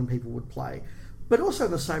just come and people would play. But also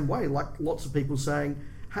in the same way, like lots of people saying,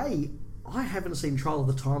 hey, I haven't seen Trial of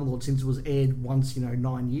the Time Lord since it was aired once,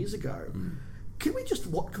 9 years ago. Can we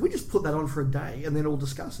just put that on for a day and then all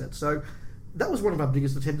discuss it? So that was one of our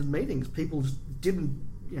biggest attended meetings. People just didn't,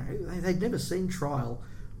 they'd never seen Trial,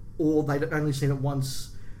 or they'd only seen it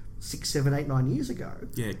once 6, 7, 8, 9 years ago.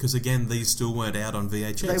 Yeah, because again, these still weren't out on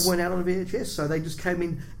VHS. They weren't out on VHS, so they just came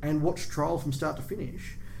in and watched Trial from start to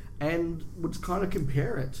finish, and would kind of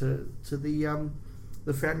compare it to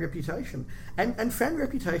the fan reputation. And fan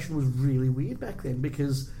reputation was really weird back then,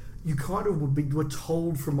 because you kind of were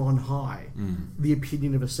told from on high the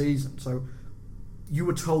opinion of a season. So you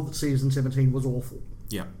were told that season 17 was awful.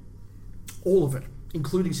 Yeah. All of it,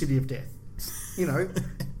 including City of Death.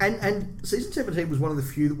 And season 17 was one of the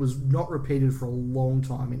few that was not repeated for a long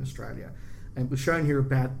time in Australia. And it was shown here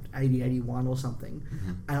about 80, 81 or something.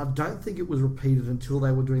 And I don't think it was repeated until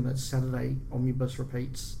they were doing those Saturday omnibus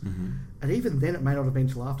repeats. And even then it may not have been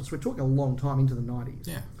till after. So we're talking a long time into the 90s.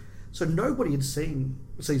 Yeah. So nobody had seen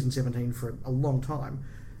season 17 for a long time.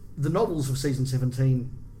 The novels of season 17,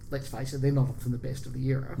 let's face it, they're not from the best of the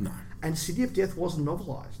era. No. And City of Death wasn't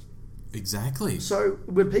novelised. Exactly. So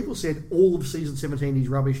when people said all of season 17 is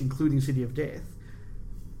rubbish, including City of Death,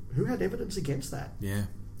 who had evidence against that? Yeah.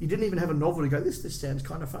 You didn't even have a novel to go, this sounds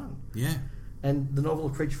kind of fun. Yeah. And the novel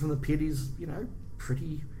Creature from the Pit is,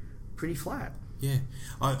 pretty flat. Yeah.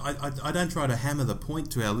 I don't try to hammer the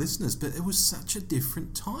point to our listeners, but it was such a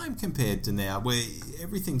different time compared to now, where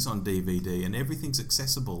everything's on DVD and everything's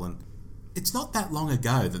accessible, and it's not that long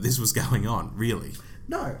ago that this was going on, really.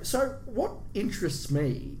 No. So what interests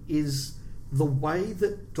me is the way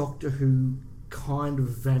that Doctor Who kind of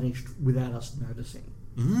vanished without us noticing.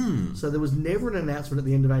 So there was never an announcement at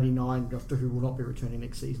the end of 89, Doctor Who will not be returning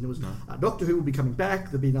next season. It was, Doctor Who will be coming back,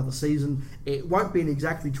 there'll be another season. It won't be in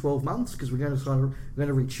exactly 12 months, because we're going to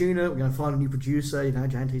retune it, we're going to find a new producer,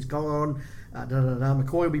 Janti's gone,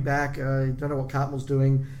 McCoy will be back, don't know what Cartmell's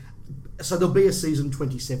doing. So there'll be a season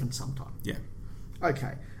 27 sometime. Yeah.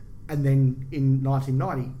 Okay. And then in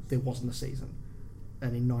 1990, there wasn't a season.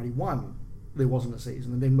 And in 91, there wasn't a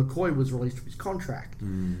season. And then McCoy was released from his contract.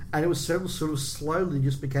 And it was sort of slowly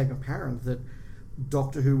just became apparent that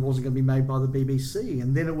Doctor Who wasn't going to be made by the BBC.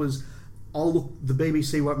 And then it was, oh, look, the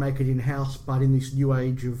BBC won't make it in-house, but in this new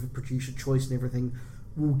age of producer choice and everything,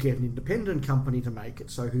 we'll get an independent company to make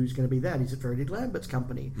it. So who's going to be that? Is it Verity Lambert's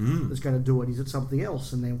company that's going to do it? Is it something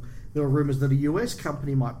else? And then there were rumours that a US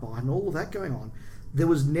company might buy it, and all of that going on. There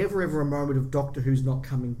was never ever a moment of Doctor Who's not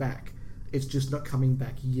coming back. It's just not coming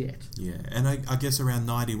back yet. Yeah, and I guess around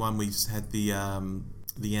 91 we had the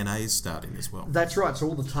NAs starting as well. That's right. So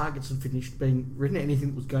all the targets had finished being written.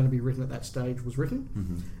 Anything that was going to be written at that stage was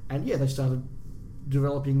written. And yeah, they started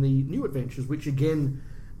developing the new adventures, which again,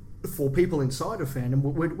 for people inside of fandom,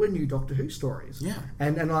 were new Doctor Who stories. Yeah.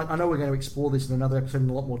 And I know we're going to explore this in another episode in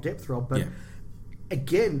a lot more depth, Rob, but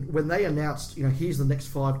again, when they announced, here's the next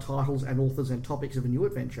 5 titles and authors and topics of a new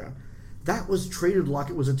adventure, that was treated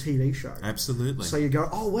like it was a TV show. Absolutely. So you go,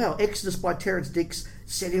 oh wow, Exodus by Terrence Dicks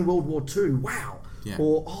set in World War II. Wow. Yeah.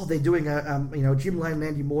 Or they're doing a Jim Lane and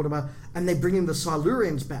Andy Mortimer, and they're bringing the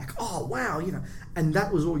Silurians back. Oh wow, and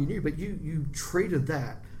that was all you knew. But you treated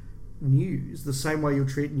that news the same way you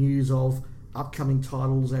treat news of upcoming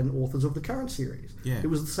titles and authors of the current series. Yeah.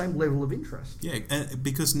 It was the same level of interest. Yeah,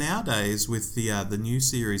 because nowadays with the new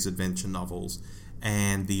series adventure novels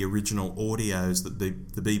and the original audios that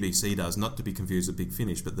the BBC does, not to be confused with Big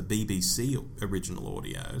Finish, but the BBC original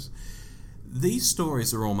audios, these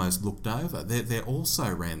stories are almost looked over. They're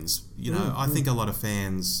also Wrens. I think a lot of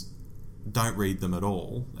fans don't read them at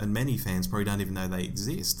all, and many fans probably don't even know they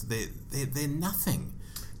exist. They're nothing.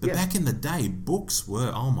 But back in the day, books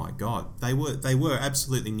were, oh my God, they were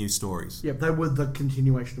absolutely new stories. Yeah, they were the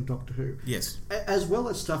continuation of Doctor Who. Yes. As well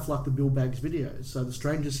as stuff like the Bill Baggs videos. So the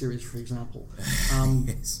Stranger series, for example.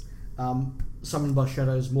 Yes. Summoned by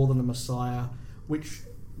Shadows, More Than a Messiah, which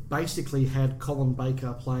basically had Colin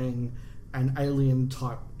Baker playing an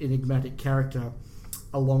alien-type enigmatic character,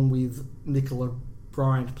 along with Nicola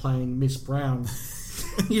Bryant playing Miss Brown.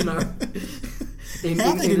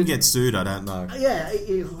 How they didn't get sued, I don't know. Yeah,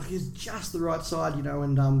 it's just the right side,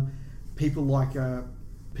 and people like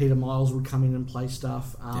Peter Miles would come in and play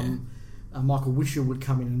stuff. Michael Wisher would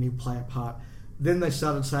come in and he'd play a part. Then they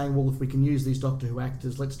started saying, well, if we can use these Doctor Who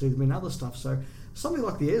actors, let's do them in other stuff. So something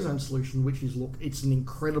like the Airzone Solution, which is, it's an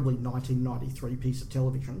incredibly 1993 piece of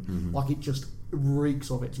television. Mm-hmm. Like, it just reeks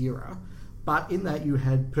of its era. But in that you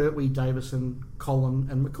had Pertwee, Davison, Colin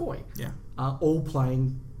and McCoy. Yeah. All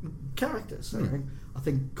playing characters. So I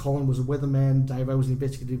think Colin was a weatherman, Davo was an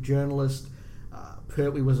investigative journalist,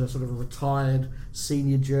 Pertwee was a sort of a retired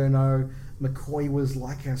senior journo, McCoy was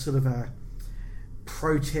like a sort of a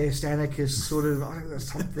protest anarchist sort of, I don't know,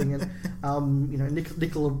 something, and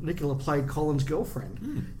Nicola played Colin's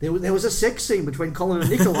girlfriend. There was a sex scene between Colin and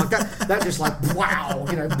Nicola like that just like wow,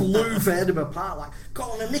 blew Fandom apart. Like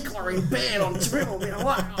Colin and Nicola are in bed on film,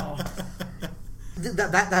 wow.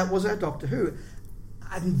 That was our Doctor Who.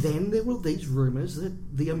 And then there were these rumours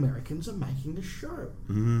that the Americans are making a show.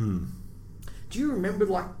 Do you remember,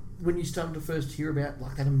 like, when you started to first hear about,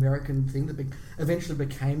 like, that American thing that eventually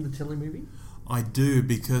became the telemovie? I do,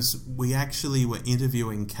 because we actually were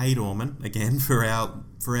interviewing Kate Orman, again, for our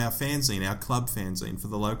fanzine, our club fanzine, for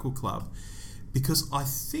the local club. Because I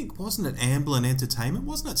think, wasn't it Amblin Entertainment?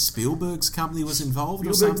 Wasn't it Spielberg's company was involved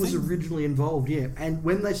or something? Spielberg was originally involved, yeah. And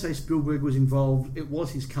when they say Spielberg was involved, it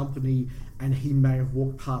was his company, and he may have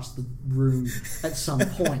walked past the room at some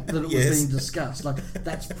point that it was being discussed. Like,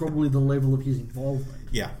 that's probably the level of his involvement.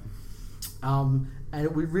 Yeah. And it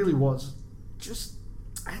really was just,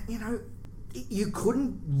 you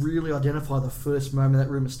couldn't really identify the first moment that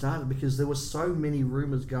rumour started because there were so many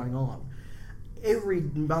rumours going on. Every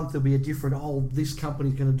month there'll be a different, this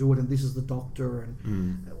company's going to do it and this is the Doctor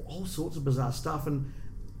and all sorts of bizarre stuff. And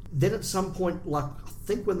then at some point, like, I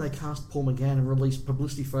think when they cast Paul McGann and released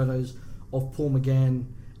publicity photos of Paul McGann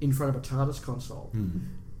in front of a TARDIS console,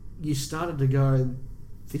 you started to go,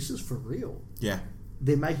 this is for real. Yeah.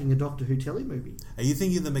 They're making a Doctor Who telly movie. Are you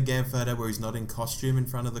thinking of the McGann photo where he's not in costume in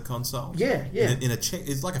front of the console? Yeah. In a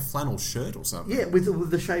it's like a flannel shirt or something. Yeah, with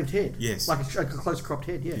the shaved head. Yes. Like a close cropped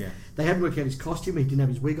head, yeah. They hadn't worked out his costume, he didn't have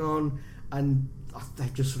his wig on, and they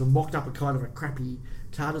just sort of mocked up a kind of a crappy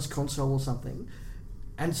TARDIS console or something,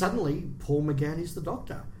 and suddenly Paul McGann is the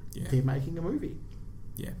Doctor. Yeah. They're making a movie.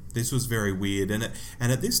 Yeah, this was very weird. And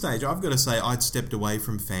at this stage, I've got to say, I'd stepped away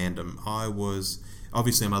from Fandom.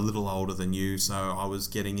 Obviously, I'm a little older than you, so I was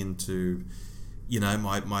getting into,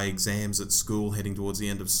 my exams at school, heading towards the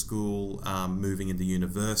end of school, moving into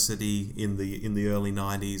university in the early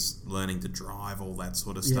 90s, learning to drive, all that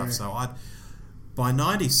sort of stuff. Yeah. So by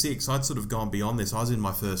 96, I'd sort of gone beyond this. I was in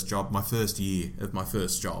my first year of my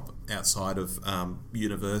first job outside of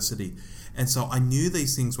university. And so I knew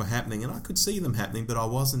these things were happening, and I could see them happening, but I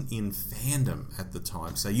wasn't in Fandom at the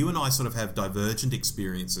time. So you and I sort of have divergent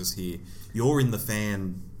experiences here. You're in the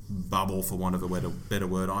fan bubble, for want of a better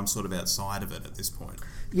word. I'm sort of outside of it at this point.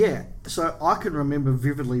 Yeah, so I can remember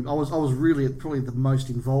vividly, I was really probably the most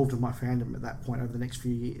involved in my fandom at that point over the next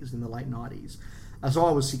few years, in the late 90s. So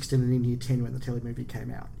I was 16 and in year 10 when the telemovie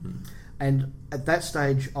came out. And at that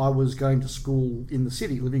stage, I was going to school in the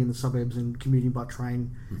city, living in the suburbs and commuting by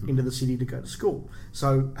train into the city to go to school.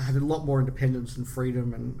 So I had a lot more independence and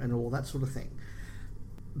freedom and all that sort of thing.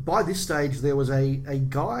 By this stage, there was a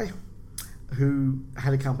guy who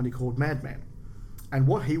had a company called Madman. And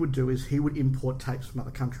what he would do is he would import tapes from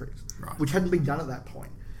other countries, which hadn't been done at that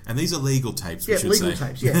point. And these are legal tapes, we should say. Yeah, legal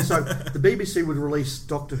tapes, yeah. So the BBC would release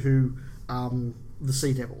Doctor Who, The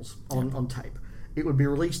Sea Devils, on tape. It would be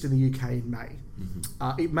released in the UK in May.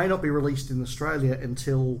 It may not be released in Australia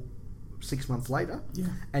until 6 months later. Yeah.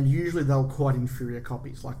 And usually they were quite inferior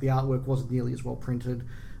copies. Like, the artwork wasn't nearly as well printed.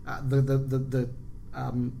 The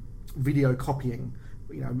video copying,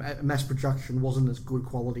 mass production wasn't as good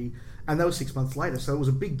quality. And that was 6 months later. So it was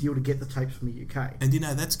a big deal to get the tapes from the UK. And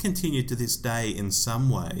that's continued to this day in some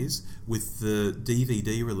ways with the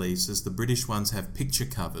DVD releases. The British ones have picture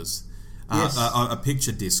covers. Yes.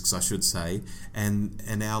 Picture discs, I should say,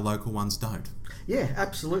 and our local ones don't. Yeah,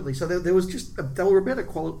 absolutely. So there was they were a better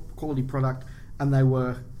quality product, and they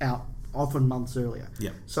were out often months earlier.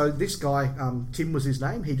 Yeah. So this guy, Tim was his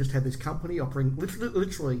name. He just had this company operating,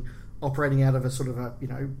 literally operating out of a sort of a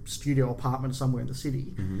studio apartment somewhere in the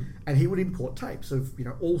city, and he would import tapes of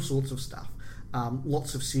all sorts of stuff.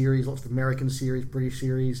 Lots of series, lots of American series, British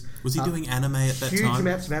series. Was he doing anime at that time? Huge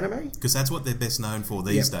amounts of anime. Because that's what they're best known for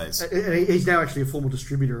these days. And he's now actually a formal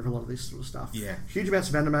distributor of a lot of this sort of stuff. Yeah. Huge amounts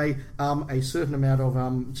of anime, a certain amount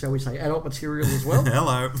of, shall we say, adult material as well.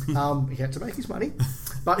 Hello. He had to make his money.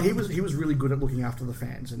 But he was really good at looking after the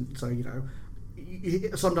fans. And so,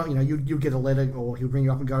 sometimes, you'd get a letter or he'll ring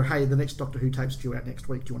you up and go, hey, the next Doctor Who tape's due out next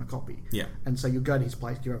week. Do you want a copy? Yeah. And so you'll go to his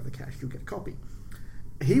place, give over the cash, you'll get a copy.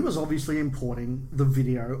 He was obviously importing the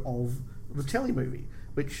video of the telly movie,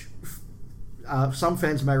 which some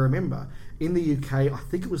fans may remember. In the UK, I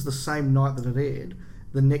think it was the same night that it aired.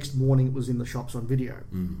 The next morning, it was in the shops on video.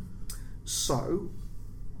 So,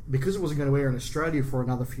 because it wasn't going to air in Australia for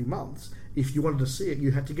another few months, if you wanted to see it,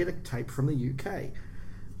 you had to get a tape from the UK.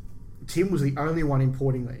 Tim was the only one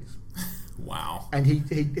importing these. Wow.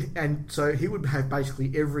 And so he would have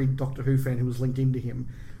basically every Doctor Who fan who was linked into him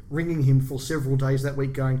ringing him for several days that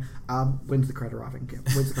week going, when's the crate arriving?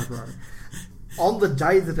 When's the crate arriving? On the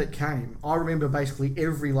day that it came, I remember basically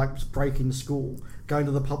every break in school going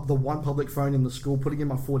to the one public phone in the school, putting in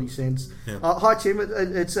my 40 cents. Yep. Hi Tim,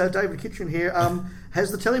 it's David Kitchen here.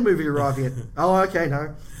 Has the telemovie arrived yet? Oh, okay,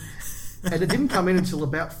 no. And it didn't come in until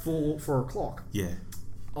about 4 o'clock. Yeah.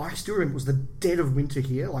 I still remember it was the dead of winter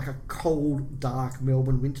here, like a cold, dark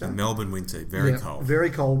Melbourne winter. Very cold. Very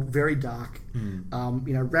cold, very dark.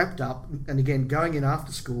 Wrapped up, and again, going in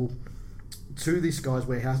after school to this guy's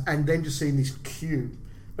warehouse, and then just seeing this queue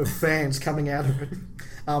of fans coming out of it.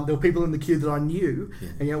 There were people in the queue that I knew,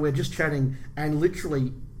 and we're just chatting, and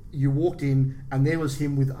literally you walked in, and there was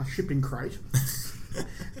him with a shipping crate,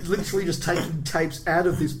 literally just taking tapes out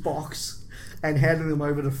of this box and handing them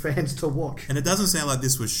over to fans to watch. And it doesn't sound like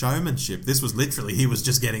this was showmanship. This was literally, he was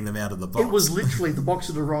just getting them out of the box. It was literally, the box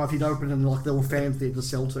had arrived, he'd opened, and there were fans there to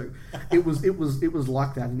sell to. It was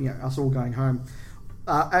like that, and us all going home.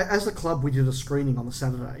 As a club, we did a screening on the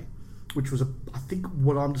Saturday, which was, I think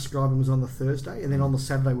what I'm describing was on the Thursday, and then on the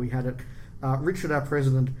Saturday we had it. Richard, our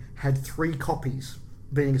president, had 3 copies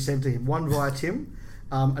being sent to him. One via Tim,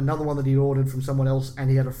 another one that he'd ordered from someone else,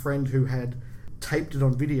 and he had a friend who had taped it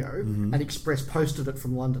on video and express posted it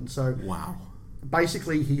from London. So wow.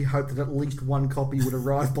 Basically, he hoped that at least one copy would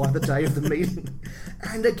arrive by the day of the meeting.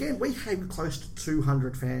 And again, we had close to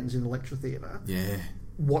 200 fans in the lecture theatre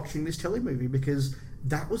watching this telemovie because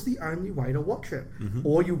that was the only way to watch it.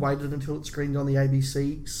 Or you waited until it screened on the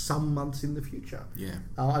ABC some months in the future.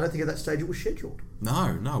 I don't think at that stage it was scheduled. No,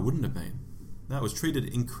 it wouldn't have been. No, it was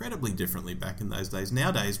treated incredibly differently back in those days.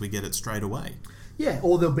 Nowadays, we get it straight away. Yeah,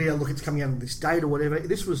 or there'll be a look, it's coming out on this date or whatever.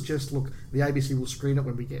 This was just, look, the ABC will screen it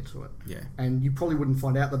when we get to it. Yeah. And you probably wouldn't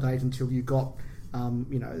find out the date until you got,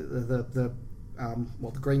 the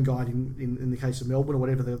Green Guide in the case of Melbourne or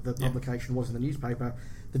whatever the publication was in the newspaper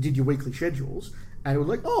that did your weekly schedules. And it was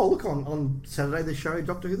like, oh, look, on Saturday they're showing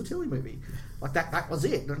Doctor Who the telemovie. Like that was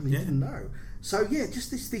it. I mean, you didn't know. So, yeah,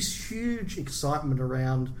 just this huge excitement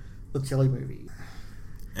around the telemovie.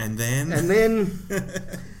 And then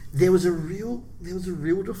there was a real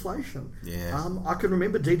deflation. Yeah. I can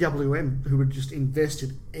remember DWM, who had just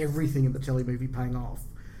invested everything in the telemovie, paying off,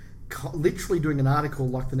 literally doing an article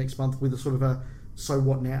like the next month with a sort of a "so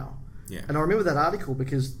what now?" Yeah. And I remember that article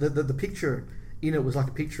because the picture in it was like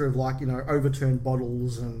a picture of overturned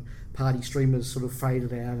bottles and party streamers sort of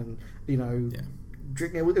faded out and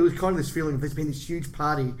drinking. It was kind of this feeling of there's been this huge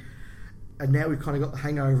party. And now we've kind of got the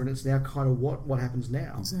hangover, and it's now kind of what happens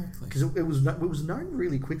now. Exactly. Because it was known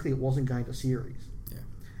really quickly it wasn't going to series. Yeah.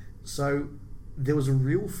 So there was a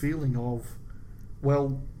real feeling of,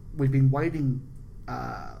 well, we've been waiting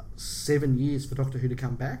 7 years for Doctor Who to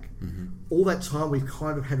come back. All that time we've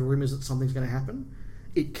kind of had rumours that something's going to happen.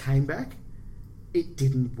 It came back. It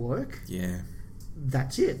didn't work. Yeah.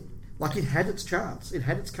 That's it. Like it had its chance. It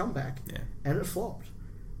had its comeback. Yeah. And it flopped.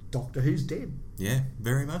 Doctor Who's dead. Yeah,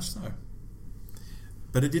 very much so.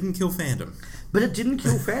 But it didn't kill fandom.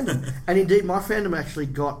 And indeed, my fandom actually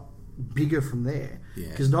got bigger from there. Yeah.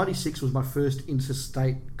 Because 96 was my first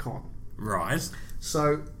interstate con. Right.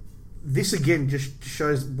 So this again just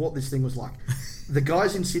shows what this thing was like. The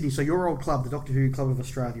guys in Sydney, so your old club, the Doctor Who Club of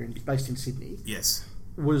Australia, based in Sydney. Yes.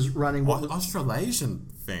 Was running what was Australasian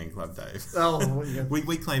fan club, Dave. Oh, yeah.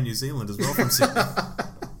 we claim New Zealand as well from Sydney.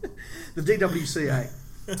 The DWCA.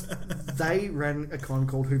 They ran a con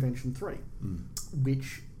called Whovention 3,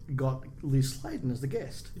 which got Liz Sladen as the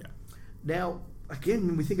guest. Yeah. Now, again,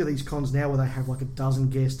 when we think of these cons now where they have like a dozen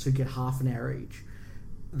guests who get half an hour each,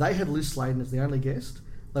 they had Liz Sladen as the only guest.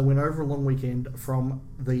 They went over a long weekend from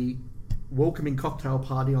the welcoming cocktail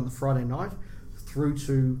party on the Friday night through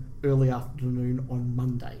to early afternoon on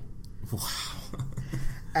Monday. Wow.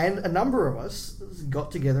 And a number of us got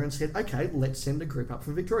together and said, okay, let's send a group up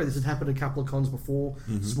from Victoria. This had happened a couple of cons before.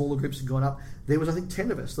 Smaller groups had gone up. There was, I think,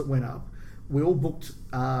 10 of us that went up. We all booked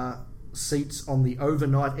seats on the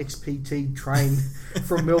overnight XPT train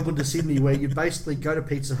from Melbourne to Sydney, where you'd basically go to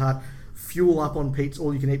Pizza Hut, fuel up on pizza,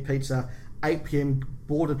 all-you-can-eat pizza, 8 p.m,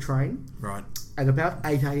 board a train. Right. At about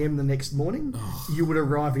 8 a.m. the next morning, you would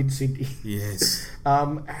arrive in Sydney. Yes.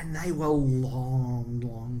 And they were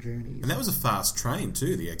long journeys. And that was a fast train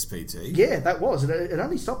too, the XPT. Yeah, that was. It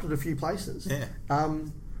only stopped at a few places. Yeah.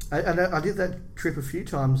 And I did that trip a few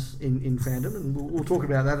times in Fandom, and we'll talk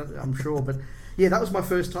about that, I'm sure. But yeah, that was my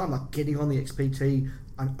first time, like getting on the XPT,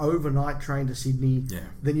 an overnight train to Sydney. Yeah.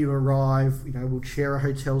 Then you arrive, we'll share a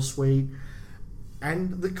hotel suite.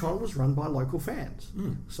 And the con was run by local fans.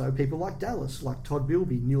 So people like Dallas, like Todd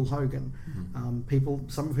Bilby, Neil Hogan, people,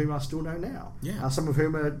 some of whom I still know now. Yeah. Some of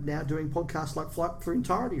whom are now doing podcasts like Flight for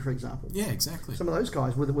Entirety, for example. Yeah, exactly. Some of those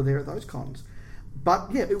guys were there at those cons. But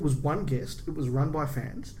yeah, it was one guest. It was run by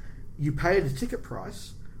fans. You paid a ticket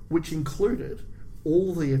price, which included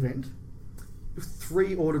all the event,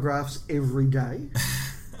 3 autographs every day.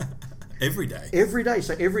 Every day? Every day.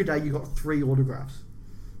 So every day you got 3 autographs.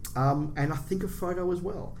 And I think a photo as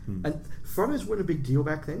well. And photos weren't a big deal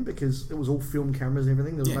back then because it was all film cameras and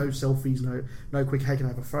everything. There was no selfies, no quick, hey, can I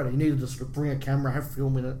have a photo? You needed to sort of bring a camera, have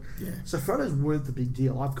film in it. Yeah. So photos weren't the big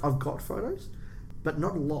deal. I've got photos, but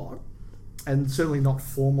not a lot. And certainly not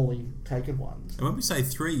formally taken ones. And when we say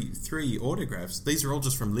three autographs, these are all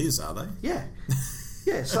just from Liz, are they? Yeah.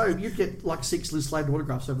 Yeah, so you get like 6 Liz Sladen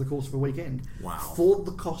autographs over the course of a weekend. Wow. For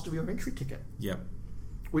the cost of your entry ticket. Yep.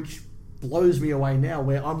 Which blows me away now,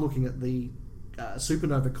 where I'm looking at the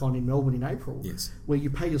Supernova Con in Melbourne in April, where you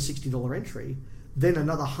pay your $60 entry, then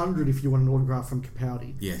another $100 if you want an autograph from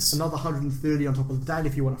Capaldi. Yes. Another $130 on top of that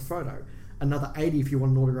if you want a photo. Another $80 if you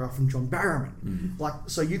want an autograph from John Barrowman.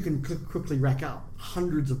 So you can quickly rack up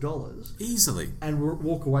hundreds of dollars easily and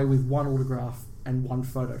walk away with 1 autograph and 1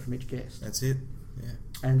 photo from each guest. That's it. Yeah.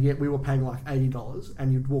 And yet we were paying like $80,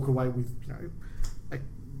 and you'd walk away with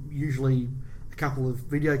usually a couple of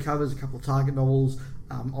video covers, a couple of Target novels.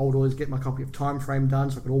 I would always get my copy of Time Frame done,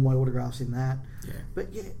 so I put all my autographs in that. Yeah.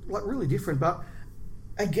 But yeah, like really different. But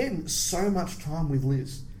again, so much time with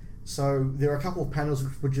Liz. So there are a couple of panels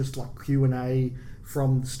which were just like Q&A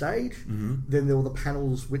from the stage. Then there were the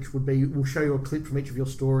panels which would be, we'll show you a clip from each of your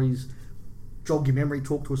stories, jog your memory,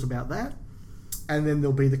 talk to us about that. And then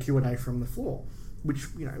there'll be the Q&A from the floor,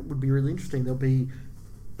 which would be really interesting. There'll be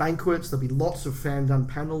banquets, there'll be lots of fan-done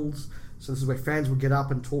panels. So this is where fans would get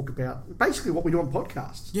up and talk about basically what we do on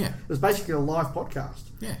podcasts. Yeah. It was basically a live podcast.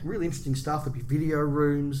 Yeah. Really interesting stuff. There'd be video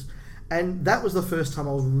rooms. And that was the first time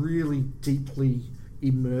I was really deeply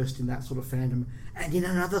immersed in that sort of fandom, and in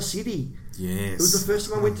another city. Yes. It was the first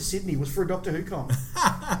time I went to Sydney, was for a Doctor Who con.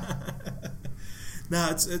 No,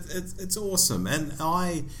 it's awesome. And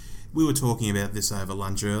we were talking about this over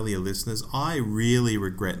lunch earlier, listeners. I really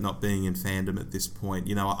regret not being in fandom at this point.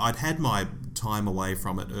 I'd had my time away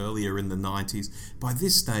from it earlier in the 90s. By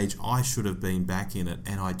this stage, I should have been back in it,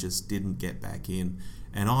 and I just didn't get back in.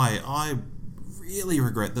 And I really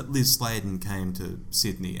regret that Liz Sladen came to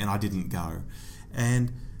Sydney and I didn't go.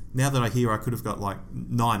 And now that I hear I could have got like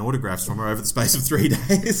 9 autographs from her over the space of 3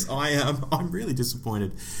 days, I'm really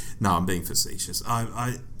disappointed. No, I'm being facetious.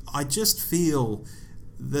 I just feel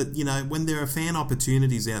that, when there are fan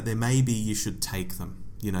opportunities out there, maybe you should take them.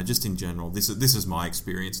 Just in general. This is my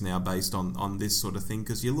experience now based on this sort of thing,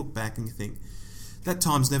 because you look back and you think, that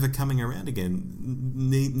time's never coming around again.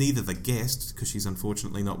 Neither the guest, because she's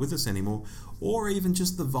unfortunately not with us anymore, or even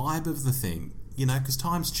just the vibe of the thing, because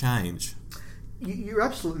times change. You're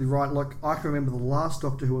absolutely right. Like, I can remember the last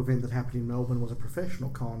Doctor Who event that happened in Melbourne was a professional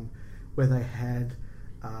con where they had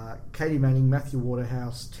Katie Manning, Matthew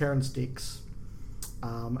Waterhouse, Terrence Dix,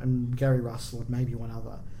 and Gary Russell, and maybe one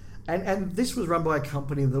other. And this was run by a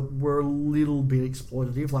company that were a little bit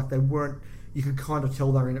exploitative. Like, they weren't... You could kind of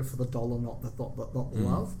tell they were in it for the dollar, not the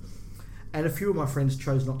love. And a few of my friends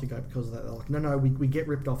chose not to go because of that. They're like, no, we get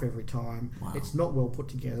ripped off every time. Wow. It's not well put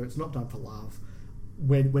together. It's not done for love.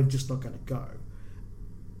 We're just not going to go.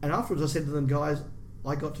 And afterwards I said to them, guys,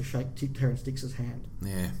 I got to shake Terrence Dix's hand.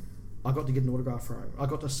 Yeah. I got to get an autograph from him. I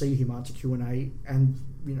got to see him answer Q&A, and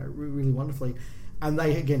really wonderfully. And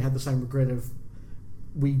they again had the same regret of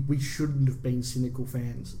we shouldn't have been cynical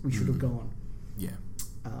fans. We should have gone. Yeah.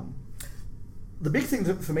 The big thing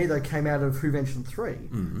that for me though came out of Whovention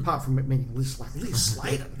 3, apart from meeting Liz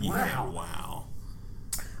Sladen, wow,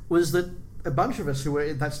 was that a bunch of us who were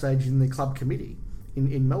at that stage in the club committee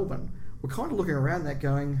in Melbourne were kind of looking around that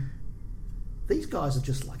going, these guys are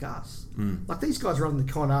just like us. Like, these guys running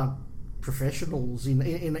the con aren't professionals in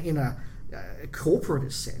a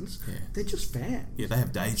corporate sense. Yeah. They're just fans. Yeah, they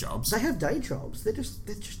have day jobs. They're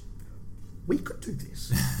just we could do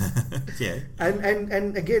this. Yeah.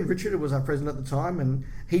 And again, Richard was our president at the time, and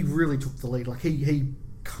he really took the lead. Like, he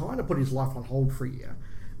kind of put his life on hold for a year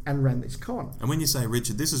and ran this con. And when you say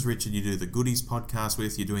Richard, this is Richard you do the Goodies podcast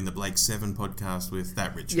with, you're doing the Blake 7 podcast with,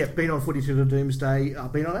 that Richard. Yeah, been on Footy to the Doomsday,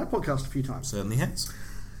 been on our podcast a few times. Certainly has.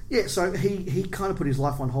 Yeah, so he kind of put his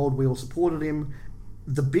life on hold. We all supported him.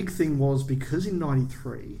 The big thing was, because in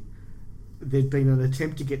 93, there'd been an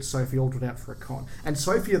attempt to get Sophie Aldred out for a con. And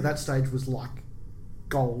Sophie at that stage was like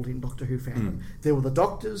gold in Doctor Who fandom. There were the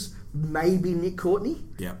Doctors, maybe Nick Courtney.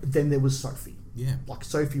 Yeah. Then there was Sophie. Yeah. Like,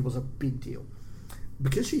 Sophie was a big deal.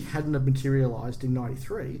 because she hadn't materialised in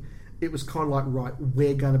 93, it was kind of like, right,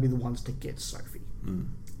 we're going to be the ones to get Sophie.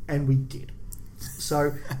 And we did.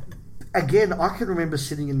 So, again, I can remember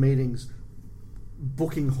sitting in meetings,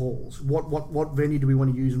 booking halls. What venue do we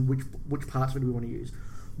want to use, and which parts of it do we want to use?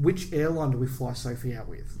 Which airline do we fly Sophie out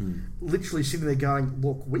with? Literally sitting there going,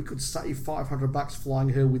 look, we could save $500 flying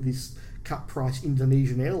her with this cut price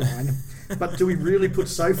Indonesian airline, but do we really put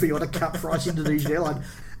Sophie on a cut price Indonesian airline?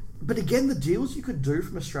 But again, the deals you could do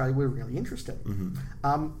from Australia were really interesting.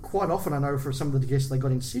 Quite often, I know for some of the guests they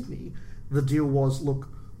got in Sydney, the deal was, look,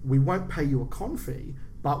 we won't pay you a con fee,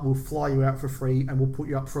 but we'll fly you out for free and we'll put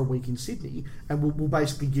you up for a week in Sydney, and we'll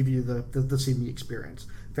basically give you the Sydney experience.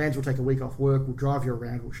 Fans will take a week off work, we'll drive you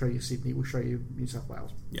around, we'll show you Sydney, we'll show you New South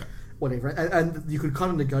Wales, whatever. And you could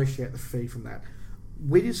kind of negotiate the fee from that.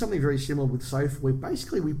 We did something very similar with Soph, where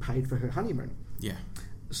basically we paid for her honeymoon. Yeah.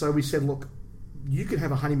 So we said, look, you can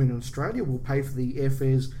have a honeymoon in Australia, we'll pay for the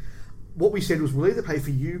airfares. What we said was, we'll either pay for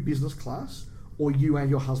you business class or you and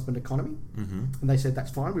your husband economy. And they said, that's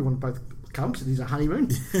fine, we want to both come, because it is a honeymoon.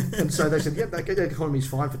 And so they said, yeah, the economy is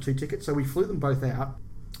fine for 2 tickets. So we flew them both out.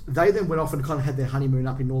 They then went off and kind of had their honeymoon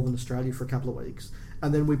up in Northern Australia for a couple of weeks.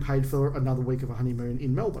 And then we paid for another week of a honeymoon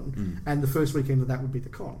in Melbourne. And the first weekend of that would be the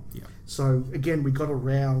con. So again, we got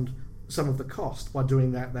around some of the cost by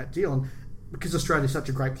doing that deal. And because Australia is such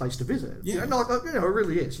a great place to visit. It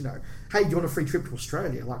really is. Hey, do you want a free trip to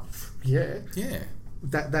Australia? Like, yeah.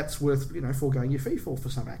 That's worth, foregoing your fee for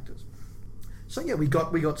some actors. So yeah, we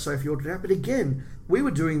got Sophie ordered out. But again, we were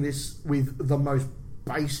doing this with the most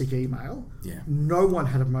basic email. No one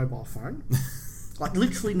had a mobile phone. Like,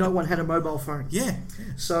 literally no one had a mobile phone.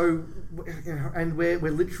 So, and we're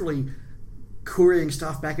literally couriering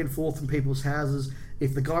stuff back and forth from people's houses.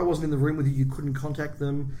 If the guy wasn't in the room with you, you couldn't contact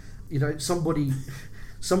them. Somebody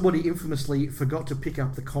infamously forgot to pick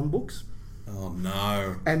up the con books. Oh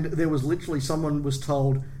no. And there was literally, someone was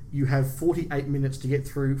told, you have 48 minutes to get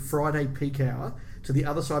through Friday peak hour to the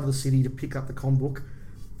other side of the city to pick up the con book.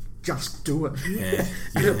 Just do it.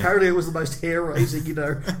 And apparently it was the most hair-raising,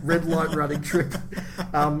 red light running trip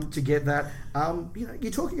to get that.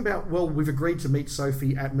 You're talking about, well, we've agreed to meet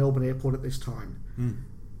Sophie at Melbourne Airport at this time.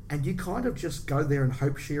 And you kind of just go there and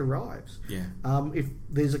hope she arrives. If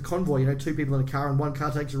there's a convoy, 2 people in a car and one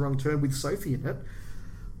car takes a wrong turn with Sophie in it,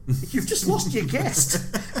 you've just lost your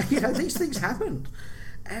guest. These things happened.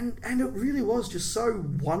 And it really was just so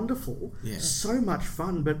wonderful, so much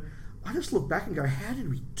fun. But I just look back and go, how did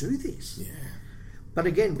we do this? But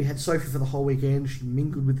again, we had Sophie for the whole weekend. She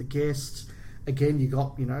mingled with the guests. Again, you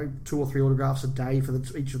got, 2 or 3 autographs a day for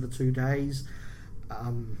each of the 2 days.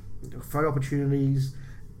 Photo opportunities,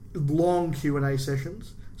 long Q&A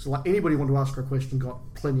sessions. So like, anybody wanted to ask her a question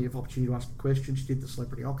got plenty of opportunity to ask a question. She did the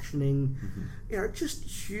celebrity auctioning. Just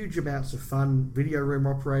huge amounts of fun. Video room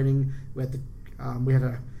operating. We had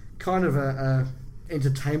a kind of a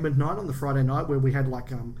entertainment night on the Friday night where we had like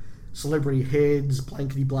celebrity heads,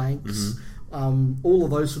 blankety blanks, all of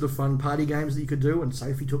those sort of fun party games that you could do. And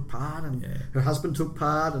Sophie took part, and her husband took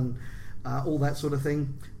part, and all that sort of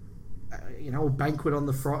thing. A banquet on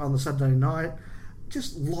the Saturday night.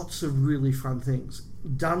 Just lots of really fun things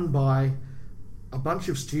done by a bunch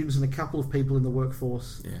of students and a couple of people in the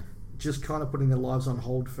workforce. Just kind of putting their lives on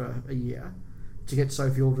hold for a year to get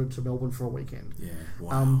Sophie ordered to Melbourne for a weekend.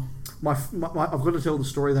 Wow. I've got to tell the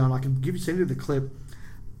story though, and I can send you the clip.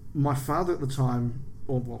 My father at the time,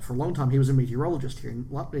 for a long time, he was a meteorologist here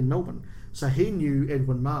in Melbourne. So he knew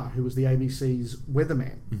Edwin Marr, who was the ABC's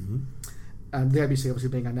weatherman. The ABC obviously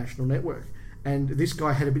being our national network. And this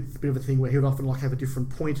guy had a bit of a thing where he would often have a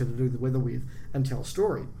different pointer to do the weather with and tell a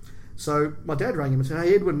story. So my dad rang him and said,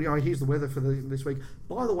 "Hey Edwin, here's the weather for this week.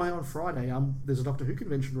 By the way, on Friday, there's a Doctor Who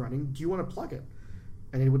convention running. Do you want to plug it?"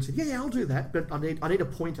 And Edwin said, "Yeah, I'll do that, but I need a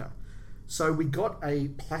pointer." So we got a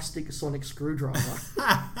plastic sonic screwdriver,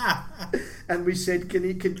 and we said,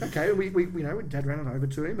 okay. We Dad ran it over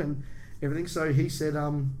to him and everything. So he said,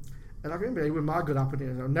 and I remember Edwin Marr got up and he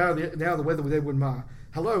said, now the weather with Edwin Marr.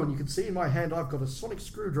 Hello, and you can see in my hand I've got a sonic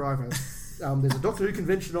screwdriver. There's a Doctor Who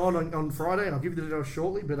convention on Friday, and I'll give you the details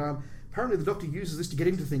shortly, but apparently the Doctor uses this to get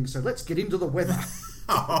into things, so let's get into the weather.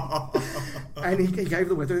 And he gave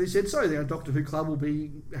the weather, and he said, so the Doctor Who Club will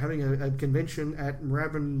be having a convention at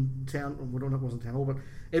Moorabbin Town, well, it wasn't Town Hall, but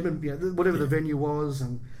Edmund, whatever the venue was,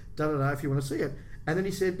 and da-da-da, if you want to see it. And then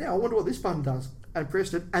he said, now I wonder what this button does. And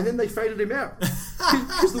pressed it, and then they faded him out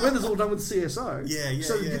because the weather's all done with CSO.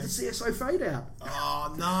 So you did the CSO fade out.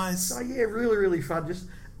 Oh, nice. So yeah, really, really fun. Just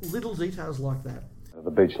little details like that.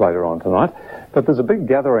 the beach later on tonight, but there's a big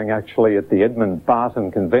gathering actually at the Edmund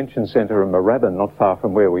Barton Convention Centre in Moorabbin, not far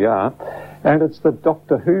from where we are, and it's the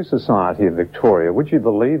Doctor Who Society of Victoria. Would you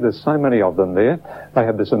believe there's so many of them there? They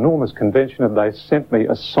have this enormous convention and they sent me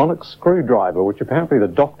a sonic screwdriver, which apparently the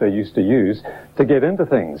Doctor used to use to get into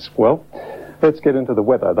things. Well, let's get into the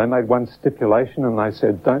weather. They made one stipulation and they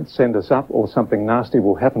said, don't send us up or something nasty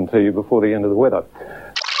will happen to you before the end of the weather.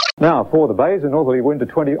 Now, for the bays, a northerly wind to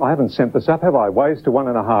 20, I haven't sent this up, have I? Waves to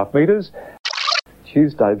 1.5 metres.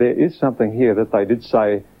 Tuesday, there is something here that they did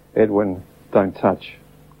say, Edwin, don't touch.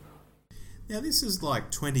 Now, this is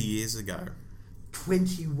like 20 years ago.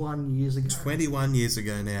 21 years ago. 21 years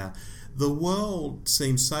ago now. The world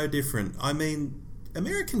seems so different. I mean,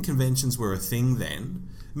 American conventions were a thing then.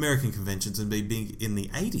 American conventions had been big in the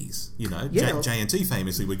 80s, you know. Yeah. J&T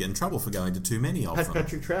famously would get in trouble for going to too many of them.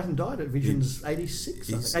 Patrick Troughton died at Vision's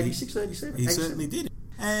 86, I think. 86 or 87. He certainly did.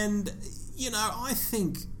 And, you know, I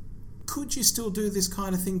think, could you still do this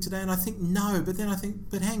kind of thing today? And I think no, but then I think,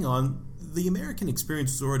 but hang on, the American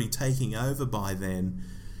experience was already taking over by then.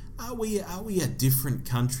 Are we a different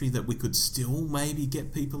country that we could still maybe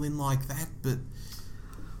get people in like that, but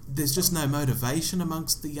there's just no motivation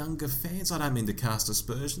amongst the younger fans? I don't mean to cast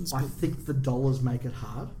aspersions, but I think the dollars make it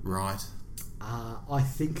hard. Right. I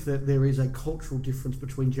think that there is a cultural difference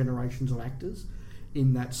between generations of actors,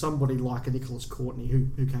 in that somebody like a Nicholas Courtney,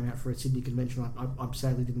 who came out for a Sydney convention, I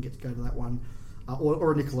sadly didn't get to go to that one,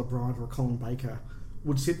 or a Nicola Bryant or a Colin Baker,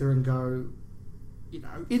 would sit there and go, you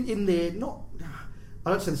know, in their, not, I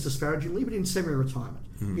don't say this disparagingly, but in semi-retirement.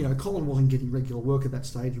 You know, Colin wasn't getting regular work at that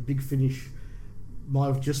stage. A Big Finish might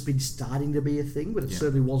have just been starting to be a thing, but it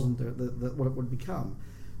certainly wasn't what it would become.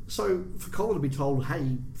 So for Colin to be told,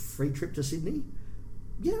 hey, free trip to Sydney,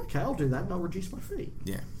 yeah, okay, I'll do that and I'll reduce my fee.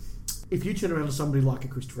 Yeah. If you turn around to somebody like a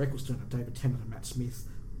Christopher Eccleston, a David Tennant, a Matt Smith,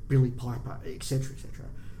 Billy Piper, etc.,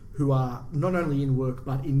 who are not only in work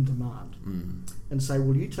but in demand, and say,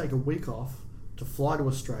 well, you take a week off to fly to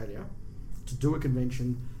Australia to do a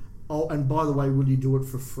convention, oh, and by the way, will you do it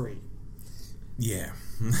for free? Yeah.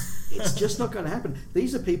 It's just not going to happen.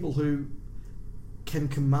 These are people who can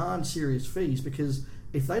command serious fees, because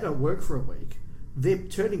if they don't work for a week, they're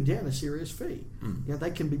turning down a serious fee. You know,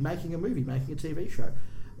 they can be making a movie, making a TV show.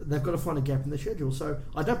 They've got to find a gap in their schedule. So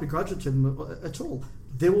I don't begrudge it to them at all.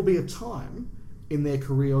 There will be a time in their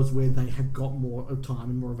careers where they have got more time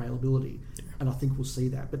and more availability, and I think we'll see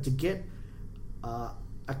that. But to get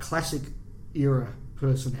a classic era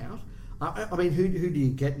person out, I mean, who do you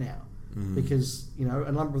get now? Because, you know,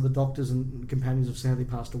 a number of the doctors and companions have sadly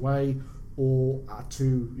passed away, or are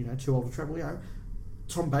too old to travel. You know,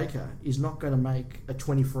 Tom Baker is not going to make a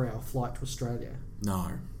 24-hour flight to Australia.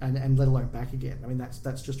 No. And let alone back again. I mean,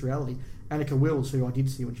 that's just reality. Annika Wills, who I did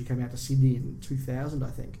see when she came out to Sydney in 2000, I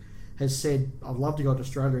think, has said, I'd love to go to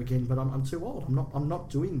Australia again, but I'm too old. I'm not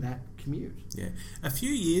doing that commute. Yeah. A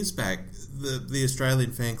few years back, the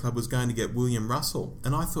Australian fan club was going to get William Russell,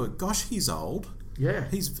 and I thought, gosh, he's old. Yeah.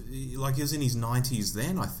 He was in his 90s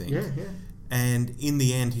then, I think. Yeah. And in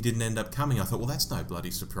the end, he didn't end up coming. I thought, well, that's no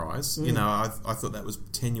bloody surprise. You know, I thought that was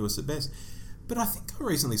tenuous at best. But I think I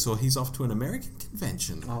recently saw he's off to an American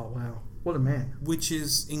convention. Oh, wow. What a man. Which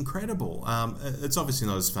is incredible. It's obviously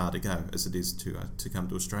not as far to go as it is to come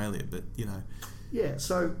to Australia, but, you know. Yeah,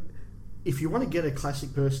 so if you want to get a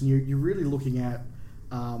classic person, you're really looking at,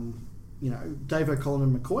 Dave O'Connor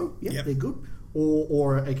and McCoy. Yep. They're good.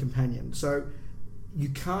 Or a companion. So you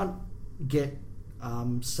can't get,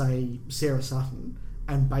 say, Sarah Sutton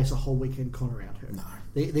and base a whole weekend con around her. No.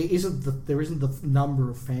 There isn't the number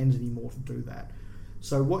of fans anymore to do that.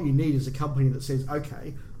 So what you need is a company that says,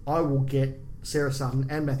 okay, I will get Sarah Sutton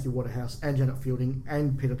and Matthew Waterhouse and Janet Fielding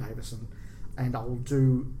and Peter Davison, and I will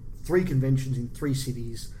do 3 conventions in 3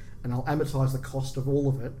 cities, and I'll amortise the cost of all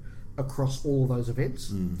of it across all of those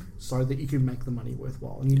events, so that you can make the money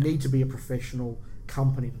worthwhile. And you need to be a professional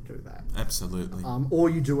company to do that. Absolutely. Or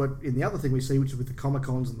you do it in the other thing we see, which is with the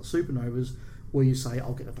Comic-Cons and the Supernovas, where you say,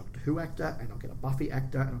 I'll get a Doctor Who actor, and I'll get a Buffy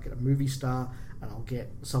actor, and I'll get a movie star, and I'll get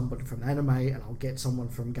somebody from anime, and I'll get someone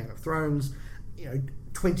from Game of Thrones,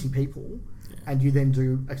 20 people, and you then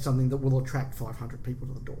do something that will attract 500 people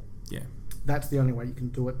to the door. Yeah. That's the only way you can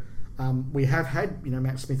do it. We have had,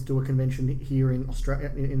 Matt Smith do a convention here in Australia,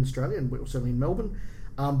 and certainly in Melbourne,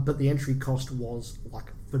 but the entry cost was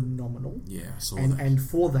phenomenal. Yeah, I saw that. that. And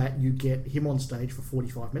for that, you get him on stage for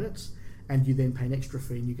 45 minutes, and you then pay an extra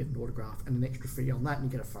fee, and you get an autograph, and an extra fee on that,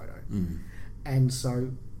 and you get a photo. And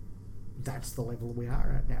so that's the level we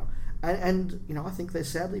are at now. And I think they're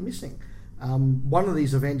sadly missing. One of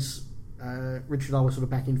these events, Richard and I were sort of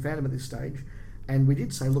back in Fandom at this stage, and we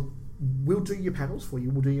did say, look, we'll do your panels for you,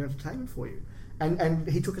 we'll do your entertainment for you. And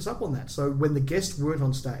he took us up on that. So when the guests weren't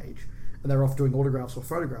on stage and they were off doing autographs or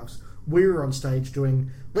photographs, we were on stage doing,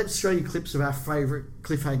 let's show you clips of our favourite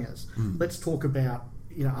cliffhangers. Let's talk about,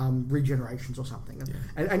 regenerations or something.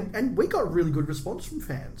 And we got a really good response from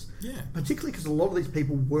fans. Yeah. Particularly because a lot of these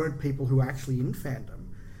people weren't people who were actually in fandom.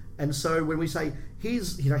 And so when we say,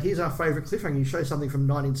 here's our favourite cliffhanger, you show something from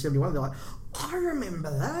 1971, they're like, I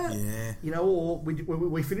remember that. Yeah. Or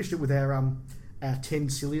we finished it with our 10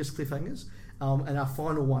 silliest cliffhangers. And our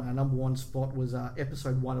final one, our number one spot, was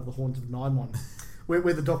episode 1 of The Haunts of Nimon, where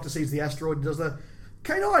the Doctor sees the asteroid and does the,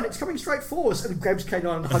 K9, it's coming straight for us, and grabs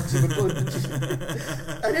K9 and hugs him.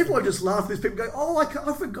 And everyone just laughed. There's people going, oh,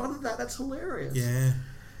 I forgot that. That's hilarious. Yeah.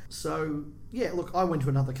 So, yeah, look, I went to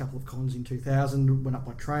another couple of cons in 2000, went up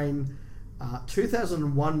by train.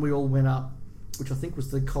 2001, we all went up, which I think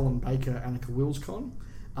was the Colin Baker Annika Wills con.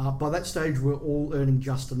 By that stage, we're all earning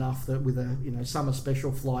just enough that with a summer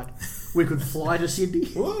special flight, we could fly to Sydney.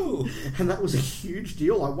 Whoa! And that was a huge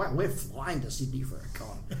deal. Like, wow, we're flying to Sydney for a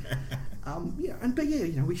con.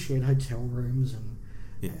 We shared hotel rooms and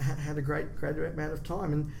had a great amount of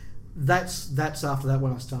time. And that's after that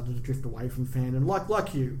when I started to drift away from fandom.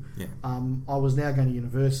 Like you, I was now going to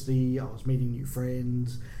university. I was meeting new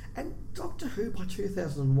friends, and Doctor Who by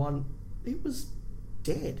 2001, it was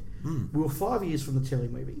dead. We were 5 years from the telly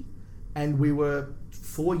movie, and we were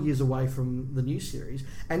 4 years away from the new series,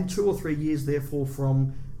 and 2 or 3 years therefore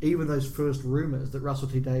from even those first rumours that Russell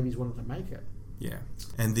T Davies wanted to make it. Yeah.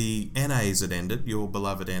 And the NAs had ended, your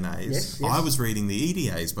beloved NAs. Yes. I was reading the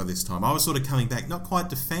EDAs by this time. I was sort of coming back, not quite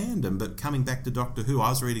to fandom, but coming back to Doctor Who. I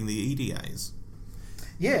was reading the EDAs.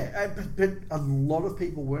 Yeah, but a lot of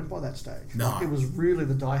people weren't by that stage. No. It was really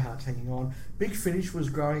the diehards hanging on. Big Finish was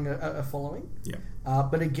growing a following. Yeah.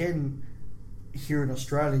 But again, here in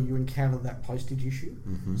Australia, you encounter that postage issue.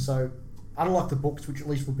 Mm-hmm. So, unlike the books, which at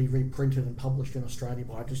least would be reprinted and published in Australia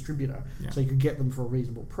by a distributor, so you could get them for a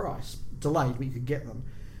reasonable price. Delayed, but you could get them.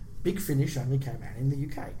 Big Finish only came out in the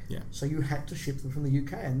UK. Yeah. So you had to ship them from the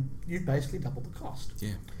UK, and you basically double the cost.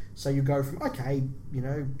 Yeah. So you go from,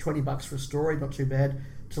 $20 for a story, not too bad,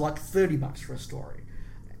 to like $30 for a story.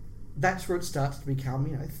 That's where it starts to become,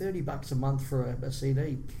 $30 a month for a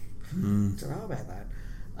CD. Don't know about that.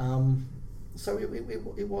 So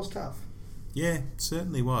it was tough. Yeah, it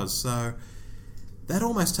certainly was. So that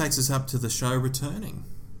almost takes us up to the show returning.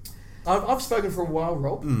 I've spoken for a while,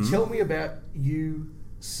 Rob. Tell me about you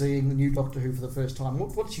seeing the new Doctor Who for the first time.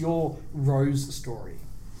 What's your Rose story?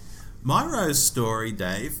 My Rose story,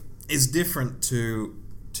 Dave, is different to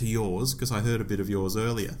yours, because I heard a bit of yours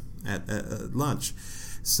earlier at lunch.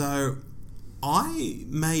 So I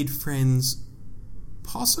made friends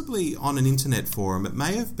possibly on an internet forum. It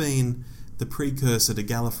may have been the precursor to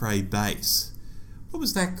Gallifrey Base. What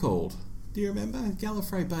was that called? Do you remember?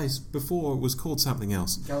 Gallifrey Base, before it was called something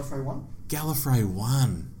else. Gallifrey 1? Gallifrey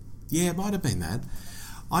 1. Yeah, it might have been that.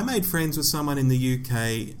 I made friends with someone in the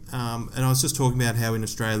UK, and I was just talking about how in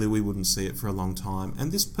Australia we wouldn't see it for a long time.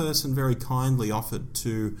 And this person very kindly offered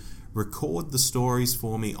to record the stories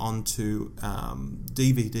for me onto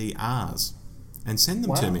DVD-Rs and send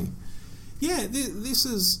them to me. Yeah, this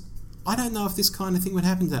is... I don't know if this kind of thing would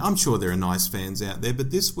happen today. I'm sure there are nice fans out there,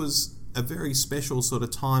 but this was a very special sort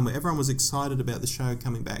of time where everyone was excited about the show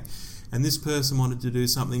coming back. And this person wanted to do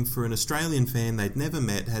something for an Australian fan they'd never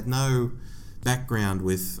met, had no background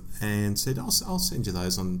with, and said, I'll send you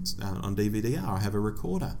those on DVD-R. I have a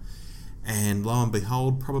recorder. And lo and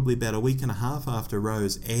behold, probably about a week and a half after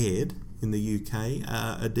Rose aired in the UK,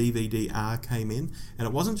 a DVD-R came in, and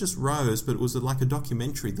it wasn't just Rose, but it was like a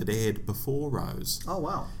documentary that aired before Rose. Oh,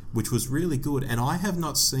 wow. Which was really good, and I have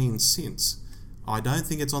not seen since. I don't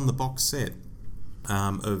think it's on the box set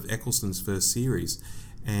of Eccleston's first series,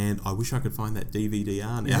 and I wish I could find that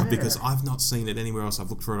DVD-R now, because I've not seen it anywhere else.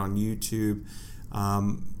 I've looked for it on YouTube.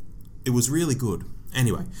 It was really good.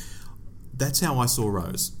 Anyway, that's how I saw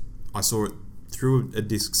Rose. I saw it through a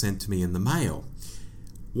disc sent to me in the mail.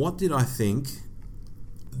 What did I think?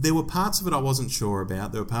 There were parts of it I wasn't sure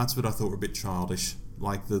about. There were parts of it I thought were a bit childish,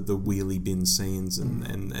 like the wheelie bin scenes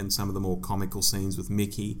and some of the more comical scenes with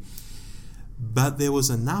Mickey. But there was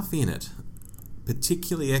enough in it,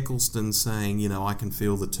 particularly Eccleston saying, I can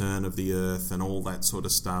feel the turn of the earth and all that sort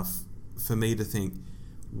of stuff, for me to think,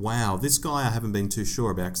 wow, this guy I haven't been too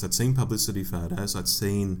sure about, because I'd seen publicity photos, I'd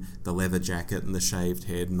seen the leather jacket and the shaved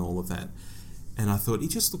head and all of that. And I thought, he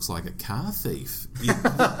just looks like a car thief.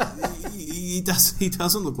 He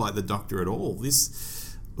doesn't look like the Doctor at all.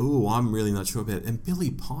 I'm really not sure about it. And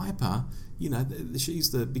Billie Piper,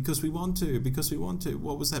 she's the because we want to.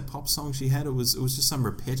 What was that pop song she had? It was just some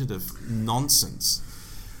repetitive nonsense.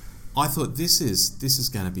 I thought this is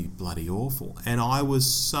going to be bloody awful, and I was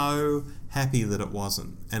so happy that it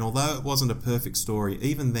wasn't. And although it wasn't a perfect story,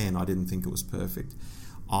 even then I didn't think it was perfect.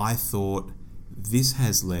 I thought this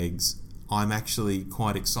has legs. I'm actually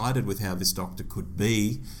quite excited with how this Doctor could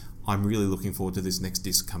be. I'm really looking forward to this next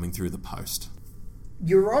disc coming through the post.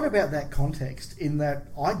 You're right about that context, in that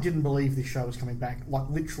I didn't believe this show was coming back. Like,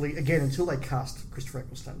 literally, again, until they cast Christopher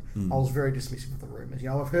Eccleston, I was very dismissive of the rumours. You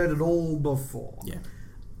know, I've heard it all before. Yeah.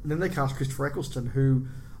 And then they cast Christopher Eccleston, who,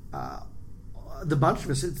 the bunch of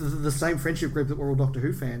us, it's the same friendship group that were all Doctor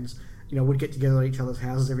Who fans, you know, would get together at each other's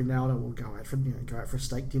houses every now and then. We'll go out for a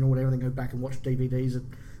steak dinner or whatever, then go back and watch DVDs at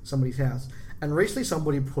somebody's house. And recently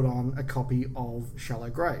somebody put on a copy of Shallow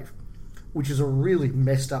Grave, which is a really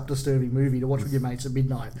messed up, disturbing movie to watch with your mates at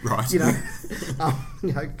midnight. Right. You know,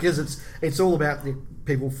 because it's all about the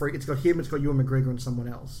people free. It's got him, it's got Ewan McGregor and someone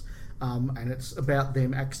else. And it's about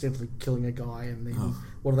them accidentally killing a guy, and then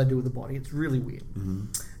what do they do with the body? It's really weird. Mm-hmm.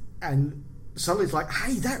 And suddenly it's like,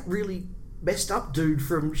 hey, that really messed up dude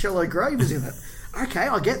from Shallow Grave is in it. Okay,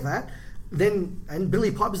 I get that. Then, and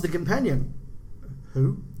Billy Piper's the companion.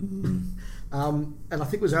 Who? Mm-hmm. And I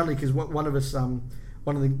think it was only because one of us,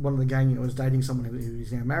 one of the gang, was dating someone who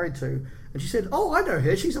he's now married to, and she said, "Oh, I know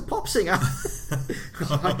her. She's a pop singer."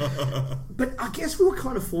 But I guess we were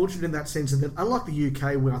kind of fortunate in that sense, that unlike the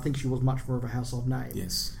UK, where I think she was much more of a household name.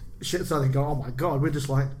 Yes. So they go, "Oh my God," we're just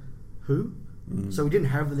like, "Who?" So we didn't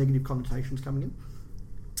have the negative connotations coming in.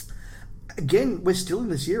 Again, we're still in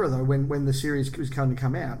this era, though, when the series was going to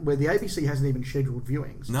come out, where the ABC hasn't even scheduled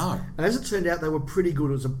viewings. No. And as it turned out, they were pretty good.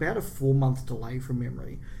 It was about a 4-month delay from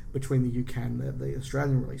memory between the UK and the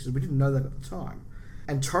Australian releases. We didn't know that at the time.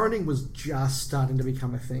 And torrenting was just starting to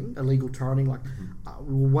become a thing, illegal torrenting, like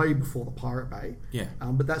way before the Pirate Bay. Yeah.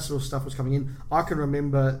 But that sort of stuff was coming in. I can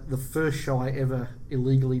remember the first show I ever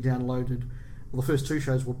illegally downloaded. Well, the first 2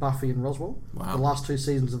 shows were Buffy and Roswell. Wow. The last 2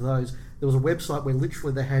 seasons of those. There was a website where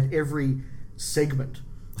literally they had every segment.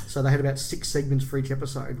 So they had about 6 segments for each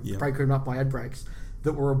episode, breaking them up by ad breaks,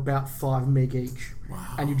 that were about 5 meg each.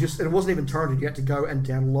 Wow. And it wasn't even torrented. You had to go and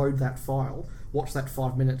download that file, watch that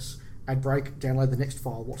 5 minutes ad break, download the next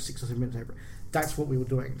file, watch 6 or 7 minutes ad break. That's what we were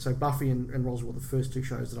doing. So Buffy and Roswell were the first 2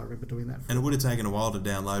 shows that I remember doing that for. And it would have taken a while to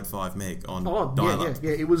download 5 meg on dial-up.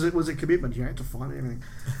 Yeah. It was a commitment. You had to find everything.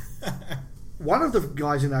 One of the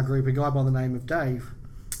guys in our group, a guy by the name of Dave,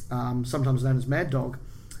 sometimes known as Mad Dog,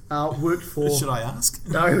 worked for... Should I ask?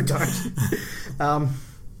 No, don't.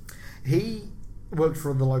 He worked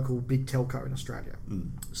for the local big telco in Australia.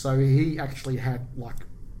 So he actually had, like,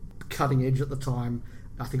 cutting edge at the time.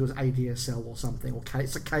 I think it was ADSL or something, or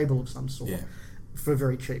it's a cable of some sort, for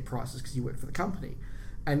very cheap prices because he worked for the company.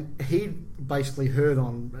 And he basically heard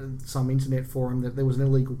on some internet forum that there was an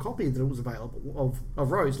illegal copy that was available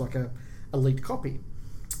of Rose, like a leaked copy.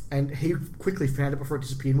 And he quickly found it before it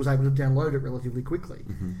disappeared and was able to download it relatively quickly.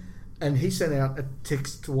 Mm-hmm. And he sent out a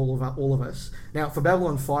text to all of us. Now, for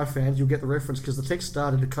Babylon 5 fans, you'll get the reference because the text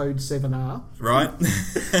started a code 7R. Right.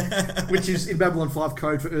 Which is in Babylon 5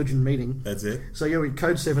 code for urgent meeting. That's it. So, with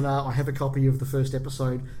code 7R, I have a copy of the first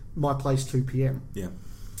episode, my place 2 p.m. Yeah.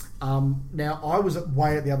 Now, I was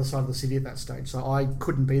way at the other side of the city at that stage, so I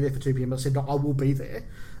couldn't be there for 2 p.m. I said, no, I will be there.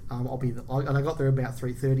 I'll be there. And I got there about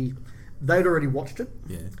 3:30. They'd already watched it.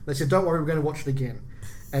 Yeah. They said, don't worry, we're going to watch it again.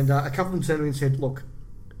 And a couple of them turned to me and said, look,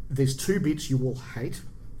 there's 2 bits you will hate.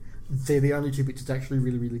 They're the only 2 bits that's actually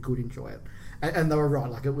really, really good. Enjoy it. And they were right.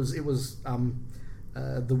 Like, it was the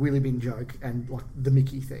wheelie bin joke and, like, the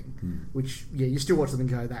Mickey thing, which, you still watch them and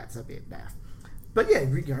go, that's a bit naff. But,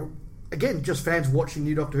 again, just fans watching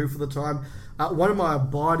New Doctor Who for the time. One of my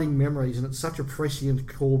abiding memories, and it's such a prescient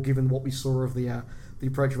call given what we saw of the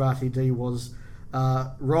approach of RTD, was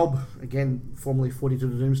Rob, again, formerly 42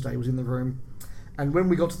 to Doomsday, was in the room. And when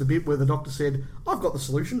we got to the bit where the Doctor said, I've got the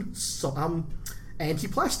solution,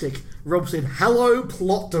 anti-plastic, Rob said, hello,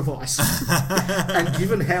 plot device. And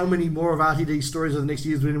given how many more of RTD's stories of the next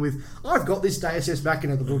year's been with, I've got this DSS back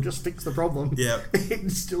in it that will just fix the problem. Yep.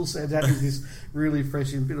 It still stands out as this really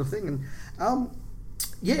fresh bit of thing. And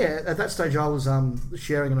at that stage I was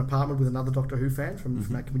sharing an apartment with another Doctor Who fan from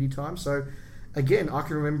that committee time. So again, I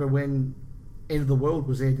can remember when End of the World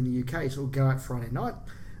was aired in the UK, so it would go out Friday night.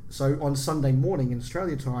 So on Sunday morning in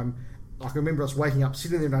Australia time, I can remember us waking up,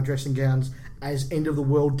 sitting there in our dressing gowns as End of the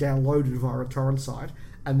World downloaded via a torrent site,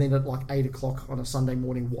 and then at like 8 o'clock on a Sunday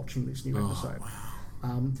morning watching this new episode.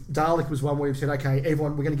 Wow. Dalek was one where we said, okay,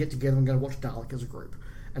 everyone, we're going to get together and we're going to watch Dalek as a group.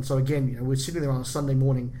 And so again, we're sitting there on a Sunday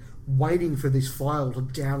morning waiting for this file to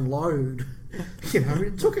download.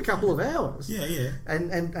 It took a couple of hours. Yeah.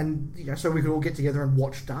 And so we could all get together and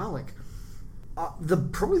watch Dalek.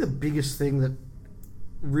 Probably the biggest thing that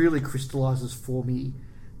really crystallises for me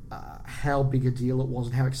how big a deal it was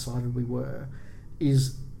and how excited we were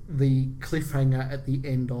is the cliffhanger at the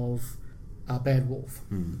end of Bad Wolf,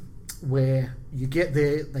 where you get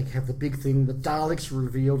there, they have the big thing, the Daleks are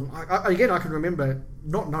revealed. I can remember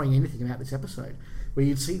not knowing anything about this episode, where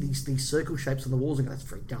you'd see these circle shapes on the walls and go, that's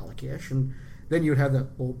very Dalek-ish, and then you'd have the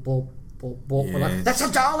bop, bop, bop, bop, like, that's a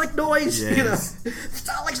Dalek noise! Yes. You know,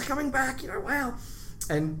 the Daleks are coming back, wow.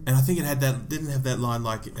 And I think it had that, didn't have that line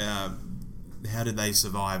like, how did they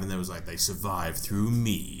survive? And there was like, they survived through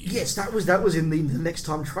me. Yes, that was in the Next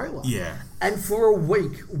Time trailer. Yeah. And for a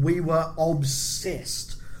week, we were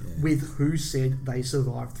obsessed with who said they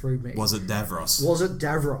survived through me. Was it Davros? Was it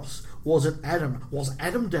Davros? Was it Adam? Was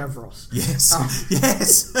Adam Davros? Yes.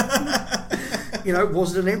 Yes.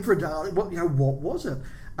 Was it an Emperor Dalek? What was it?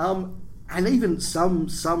 And even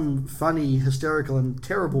some funny, hysterical and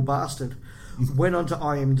terrible bastard went onto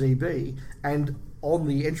IMDb and on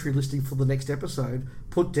the entry listing for the next episode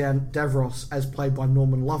put down Davros as played by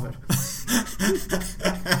Norman Lovett.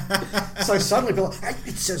 So suddenly people are like,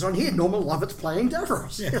 hey, it says on here Norman Lovett's playing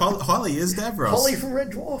Davros. Yeah, Holly is Davros. Holly from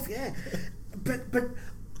Red Dwarf, yeah. But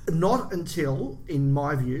not until, in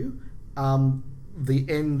my view, the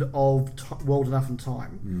end of World Enough and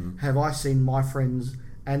Time have I seen my friends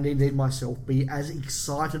and indeed myself be as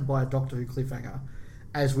excited by a Doctor Who cliffhanger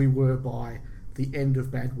as we were by the end of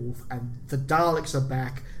Bad Wolf, and the Daleks are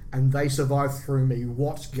back and they survived through me.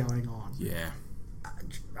 What's going on? Yeah.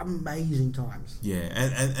 Amazing times. Yeah,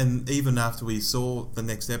 and even after we saw the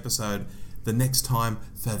next episode, the next time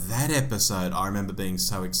for that episode, I remember being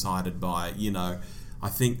so excited by, I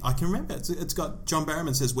think, I can remember, it's got John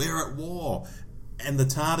Barrowman says, we're at war, and the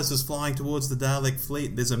TARDIS is flying towards the Dalek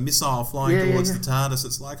fleet. There's a missile flying towards the TARDIS.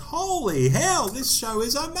 It's like, holy hell, this show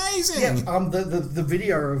is amazing. Yeah, the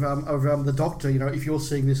video of the Doctor, if you're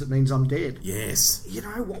seeing this, it means I'm dead. Yes.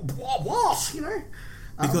 What?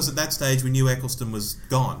 Because at that stage we knew Eccleston was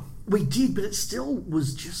gone. We did, but it still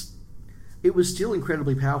was it was still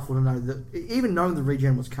incredibly powerful to know that, even knowing the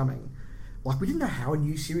regen was coming, like, we didn't know how a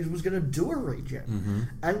new series was going to do a regen. Mm-hmm.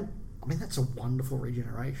 And, I mean, that's a wonderful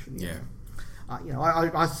regeneration. Yeah.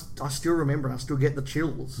 I still remember, I still get the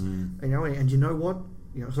chills. And you know what?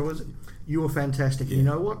 So was it? You were fantastic. Yeah. You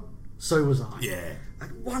know what? So was I. Yeah.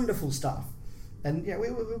 Like, wonderful stuff. And,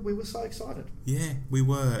 we were so excited. Yeah, we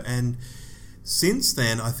were. And since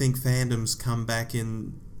then, I think fandom's come back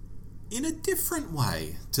in a different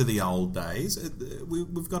way to the old days.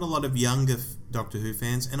 We've got a lot of younger Doctor Who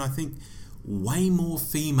fans, and I think way more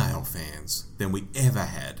female fans than we ever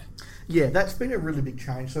had. Yeah, that's been a really big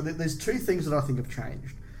change. So there's two things that I think have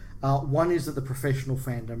changed. One is that the professional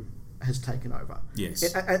fandom has taken over. Yes.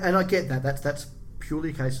 And I get that. That's purely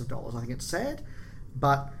a case of dollars. I think it's sad,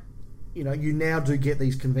 but you now do get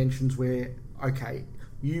these conventions where, okay,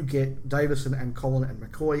 you get Davison and Colin and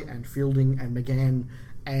McCoy and Fielding and McGann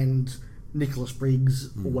and Nicholas Briggs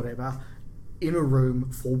or whatever in a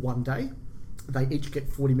room for one day. They each get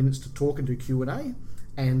 40 minutes to talk and do Q&A,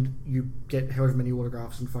 and you get however many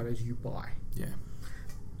autographs and photos you buy. Yeah.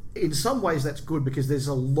 In some ways that's good, because there's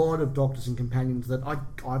a lot of Doctors and Companions that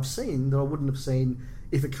I've seen that I wouldn't have seen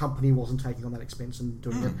if a company wasn't taking on that expense and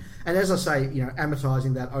doing it. And as I say,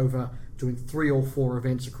 amortising that over doing 3 or 4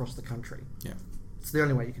 events across the country. Yeah. It's the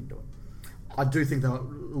only way you can do it. I do think that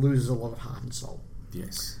loses a lot of heart and soul.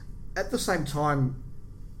 Yes. At the same time,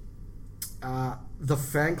 the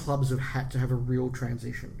fan clubs have had to have a real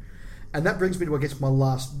transition. And that brings me to, I guess, my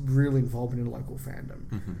last real involvement in local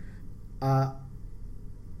fandom. Mm-hmm.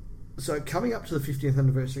 So coming up to the 50th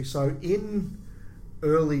anniversary, so in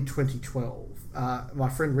early 2012, my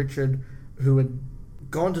friend Richard, who had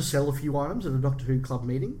gone to sell a few items at a Doctor Who club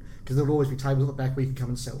meeting, because there would always be tables at the back where you could come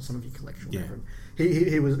and sell some of your collection. Yeah.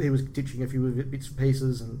 He was ditching a few bits and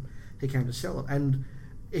pieces, and he came to sell it. And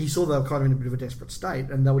he saw they were kind of in a bit of a desperate state,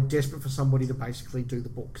 and they were desperate for somebody to basically do the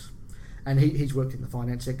books. And he's worked in the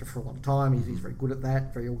finance sector for a long time. He's very good at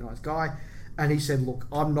that, very organised guy. And he said, look,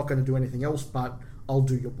 I'm not going to do anything else, but I'll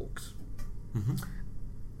do your books. Mm-hmm.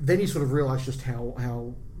 Then he sort of realised just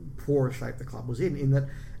how poor a shape the club was in that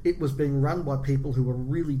it was being run by people who were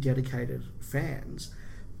really dedicated fans,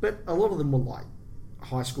 but a lot of them were like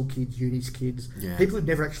high school kids, unis kids, people who'd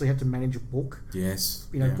never actually had to manage a book. Yes.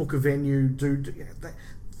 Book a venue,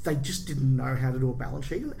 they just didn't know how to do a balance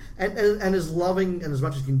sheet. And as loving and as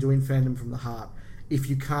much as you can do in fandom from the heart, if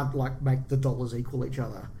you can't make the dollars equal each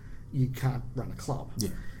other, you can't run a club. Yeah.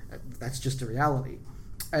 That's just a reality.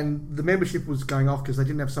 And the membership was going off because they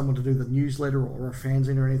didn't have someone to do the newsletter or a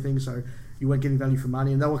fanzine or anything, so you weren't getting value for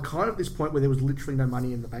money. And they were kind of at this point where there was literally no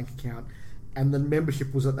money in the bank account, And the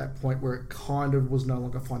membership was at that point where it kind of was no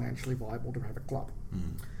longer financially viable to have a club.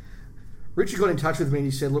 Richard got in touch with me and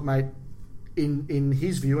he said, look, mate, in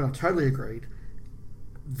his view, and I totally agreed,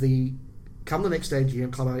 come the next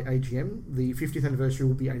AGM, club AGM, the 50th anniversary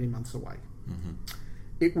will be 18 months away.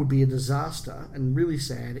 It would be a disaster and really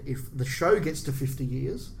sad if the show gets to 50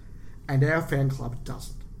 years and our fan club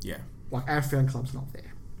doesn't. Yeah. Like, our fan club's not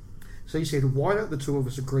there. So he said, why don't the two of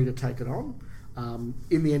us agree to take it on?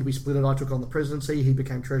 In the end, we split it. I took on the presidency. He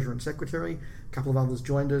became treasurer and secretary. A couple of others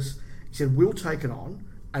joined us. He said, we'll take it on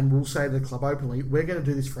and we'll say to the club openly, we're going to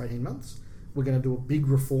do this for 18 months. We're going to do a big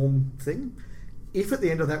reform thing. If at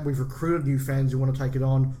the end of that we've recruited new fans who want to take it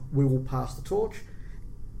on, we will pass the torch.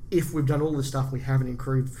 If we've done all this stuff, we haven't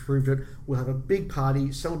improved it, we'll have a big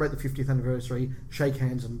party, celebrate the 50th anniversary, shake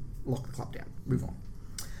hands and lock the club down. Move on.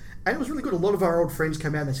 And it was really good. A lot of our old friends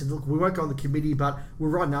came out and they said, look, we won't go on the committee, but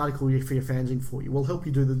we'll write an article for your fanzine for you. We'll help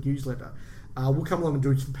you do the newsletter. We'll come along and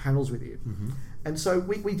do some panels with you. And so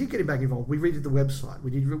we did get him back involved. We redid the website.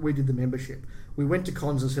 We did the membership. We went to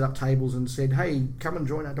cons and set up tables and said, hey, come and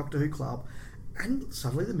join our Doctor Who club. And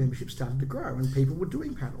suddenly the membership started to grow and people were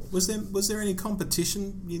doing panels. Was there any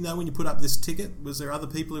competition, when you put up this ticket? Was there other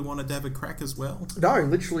people who wanted to have a crack as well? No,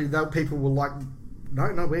 literally, people were like,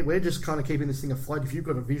 no, we're just kind of keeping this thing afloat. If you've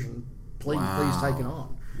got a vision, please take it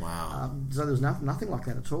on. Wow. So there's nothing like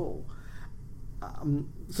that at all.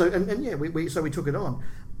 So we took it on.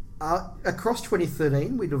 Across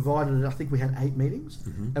 2013, we divided it. I think we had 8 meetings,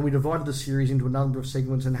 and we divided the series into a number of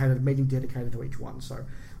segments and had a meeting dedicated to each one. So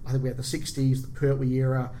I think we had the 60s, the Pertwee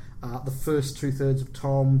era, the first 2/3 of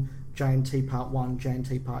Tom, J&T Part 1,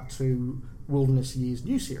 J&T Part 2, Wilderness Years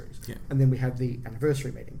new series. Yeah. And then we had the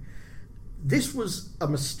anniversary meeting. This was a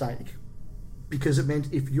mistake because it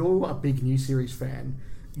meant if you're a big new series fan,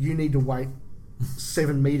 you need to wait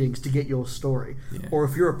 7 meetings to get your story. Yeah. Or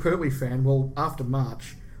if you're a Pertwee fan, well, after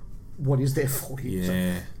March, what is there for you?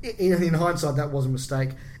 Yeah. So in hindsight, that was a mistake.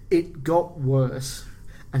 It got worse,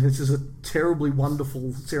 and this is a terribly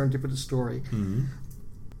wonderful serendipitous story.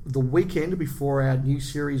 The weekend before our new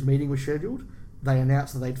series meeting was scheduled, they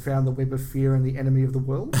announced that they'd found the Web of Fear and the Enemy of the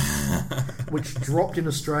World, which dropped in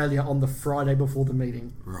Australia on the Friday before the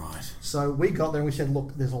meeting. Right. So we got there and we said,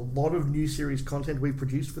 look, there's a lot of new series content we've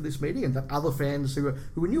produced for this meeting, and that other fans who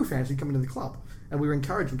were newer fans who come into the club, and we were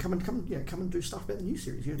encouraging, come and do stuff about the new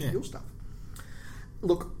series, your stuff.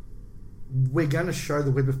 Look, we're going to show the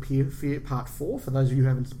Web of Fear Part 4 for those of you who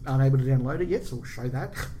aren't able to download it yet, so we'll show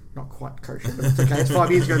that. Not quite kosher, but it's okay. It's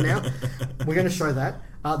 5 years ago now. We're going to show that.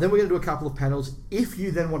 Then we're going to do a couple of panels. If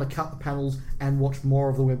you then want to cut the panels and watch more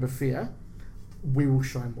of the Web of Fear, we will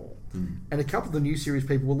show more. And a couple of the new series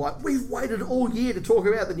people were like, we've waited all year to talk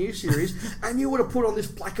about the new series, and you would have put on this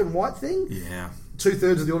black and white thing? Yeah.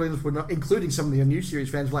 2/3 of the audience were not, including some of the new series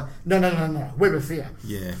fans, were like, no, Web of Fear.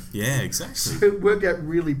 Yeah, exactly. So it worked out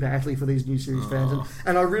really badly for these new series fans,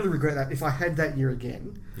 and I really regret that. If I had that year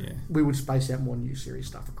again, we would space out more new series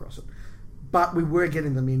stuff across it. But we were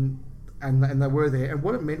getting them in, and they were there. And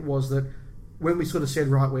what it meant was that when we sort of said,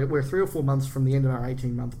 right, we're 3 or 4 months from the end of our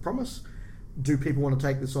 18-month promise, do people want to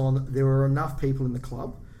take this on? There were enough people in the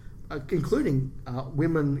club, including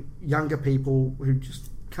women, younger people who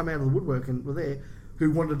just come out of the woodwork and were there, who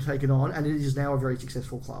wanted to take it on, and it is now a very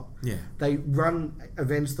successful club. Yeah. They run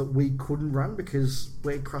events that we couldn't run because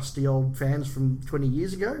we're crusty old fans from 20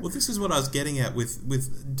 years ago. Well, this is what I was getting at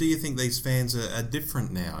with do you think these fans are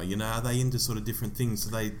different now? Are they into sort of different things?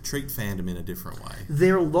 Do they treat fandom in a different way?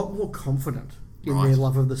 They're a lot more confident in their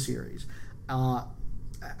love of the series.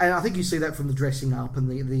 And I think you see that from the dressing up and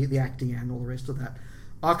the acting and all the rest of that.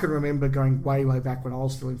 I can remember going way, way back when I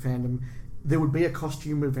was still in fandom, there would be a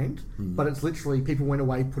costume event, but it's literally people went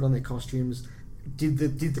away, put on their costumes, did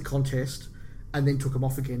the contest, and then took them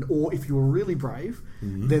off again. Or if you were really brave,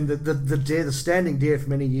 then the standing dare for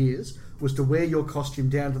many years was to wear your costume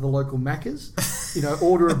down to the local Macca's,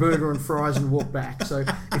 order a burger and fries and walk back. So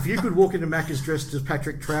if you could walk into Macca's dressed as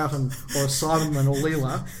Patrick Troughton or Simonman or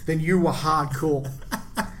Leela, then you were hardcore.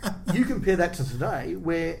 You compare that to today,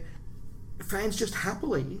 where fans just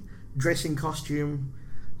happily dress in costume,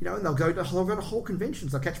 and they'll go to whole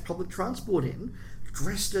conventions. They'll catch public transport in,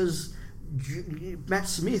 dressed as Matt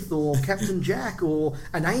Smith or Captain Jack or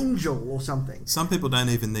an angel or something. Some people don't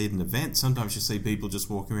even need an event. Sometimes you see people just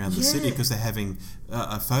walking around the city because they're having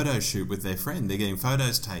a photo shoot with their friend. They're getting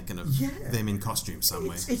photos taken of them in costume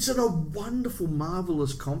somewhere. It's a wonderful,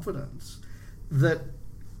 marvellous confidence that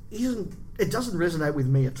it doesn't resonate with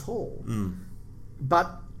me at all.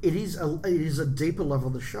 But it is a deeper level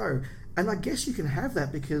of the show. And I guess you can have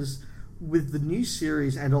that because with the new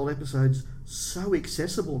series and old episodes so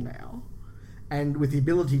accessible now, and with the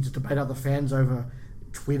ability to debate other fans over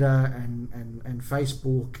Twitter and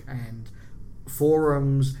Facebook and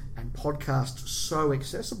forums and podcasts so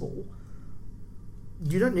accessible,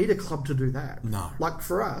 you don't need a club to do that. No. Like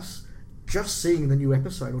for us, just seeing the new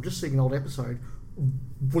episode or just seeing an old episode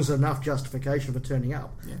was enough justification for turning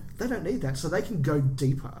up. Yeah. They don't need that, so they can go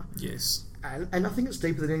deeper. Yes. And I think it's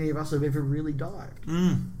deeper than any of us have ever really dived.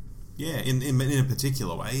 Yeah, in a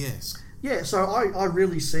particular way, yes. Yeah, so I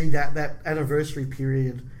really see that anniversary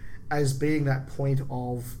period as being that point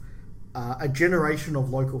of a generation of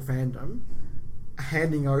local fandom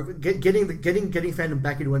handing over, getting fandom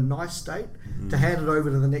back into a nice state to hand it over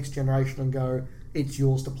to the next generation and go, it's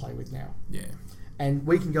yours to play with now. Yeah. And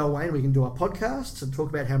we can go away and we can do our podcasts and talk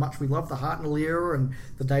about how much we love the Hartnell era and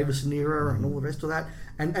the Davison era and all the rest of that.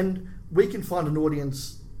 And we can find an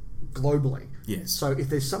audience globally. Yes. So if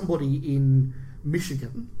there's somebody in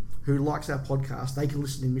Michigan who likes our podcast, they can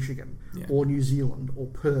listen in Michigan or New Zealand or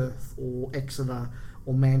Perth or Exeter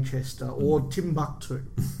or Manchester or Timbuktu.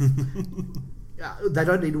 We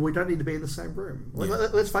don't need to be in the same room. Yeah.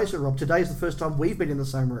 Let's face it, Rob. Today's the first time we've been in the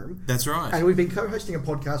same room. That's right. And we've been co-hosting a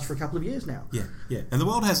podcast for a couple of years now. Yeah, yeah. And the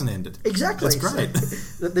world hasn't ended. Exactly. That's great.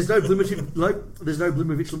 So, there's no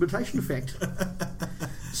Blimovich limitation effect.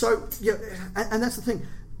 So, yeah, and that's the thing.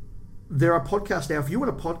 There are podcasts now. If you want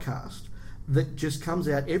a podcast that just comes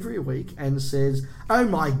out every week and says, oh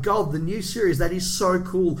my God, the new series, that is so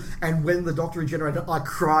cool. And when the Doctor Regenerated, I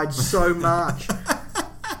cried so much.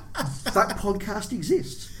 That podcast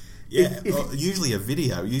exists. Yeah, usually a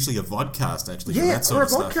video, usually a vodcast actually. Yeah, that sort or a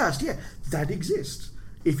of stuff. podcast. Yeah, that exists.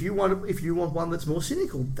 If you want one that's more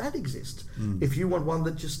cynical, that exists. If you want one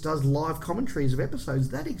that just does live commentaries of episodes,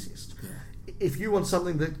 that exists. Yeah. If you want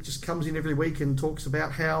something that just comes in every week and talks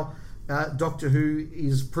about how Doctor Who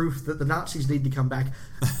is proof that the Nazis need to come back,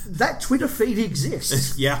 that Twitter feed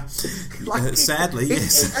exists. Yeah, sadly,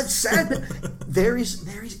 yes. It's sad, but there is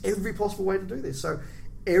every possible way to do this. So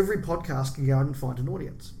every podcast can go out and find an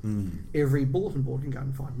audience. Every bulletin board can go out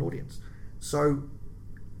and find an audience. So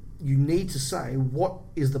you need to say, what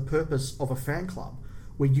is the purpose of a fan club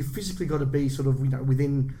where you physically got to be sort of,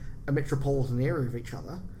 within a metropolitan area of each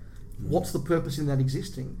other? What's the purpose in that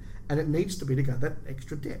existing? And it needs to be to go that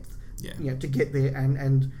extra depth. Yeah. To get there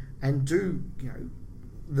and do,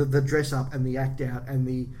 the dress up and the act out and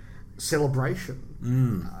the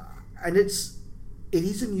celebration. And it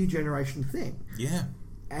is a new generation thing. Yeah.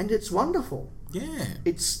 And it's wonderful. Yeah.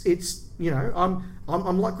 It's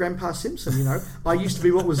I'm like Grandpa Simpson, I used to be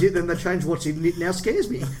what was it, then they changed what's in it, now scares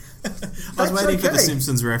me. I was waiting for the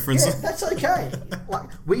Simpsons reference. Yeah, that's okay. Like,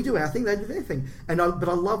 we do our thing, they do their thing. But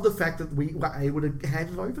I love the fact that we were able to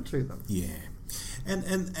hand it over to them. Yeah.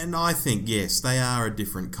 And I think, yes, they are a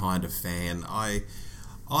different kind of fan. I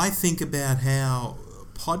think about how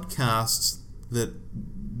podcasts that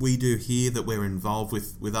we do here, that we're involved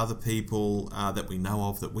with other people that we know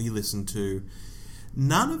of, that we listen to,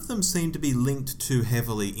 none of them seem to be linked too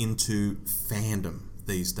heavily into fandom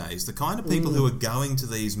these days. The kind of people who are going to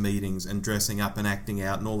these meetings and dressing up and acting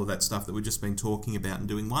out and all of that stuff that we've just been talking about and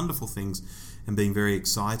doing wonderful things and being very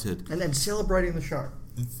excited. And then celebrating the show.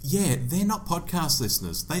 Yeah, they're not podcast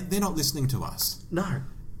listeners. They're not listening to us. No.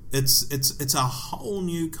 It's a whole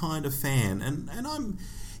new kind of fan. And I'm...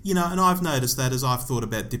 and I've noticed that as I've thought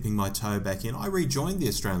about dipping my toe back in. I rejoined the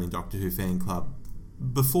Australian Doctor Who fan club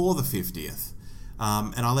before the 50th.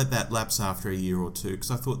 And I let that lapse after a year or two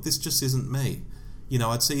because I thought, this just isn't me.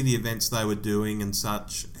 I'd see the events they were doing and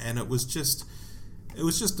such, and it was just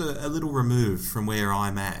a little removed from where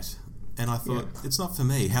I'm at. And I thought, it's not for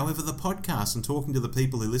me. However, the podcast and talking to the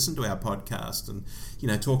people who listen to our podcast and,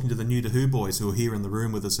 talking to the New to Who boys who were here in the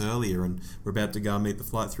room with us earlier and we're about to go and meet the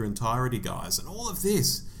Flight Through Entirety guys and all of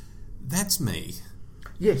this, that's me.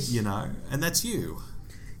 Yes. And that's you.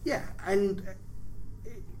 Yeah, and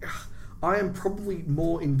I am probably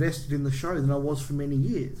more invested in the show than I was for many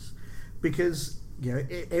years because,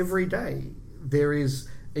 every day there is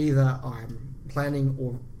either I'm planning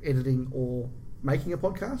or editing or making a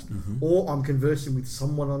podcast, or I'm conversing with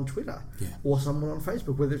someone on Twitter or someone on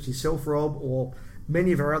Facebook, whether it's yourself, Rob, or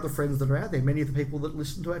many of our other friends that are out there, many of the people that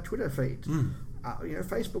listen to our Twitter feed,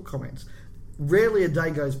 Facebook comments. Rarely a day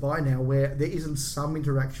goes by now where there isn't some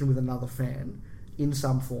interaction with another fan in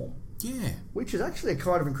some form. Yeah. Which is actually a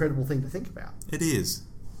kind of incredible thing to think about. It is.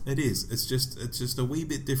 It's just a wee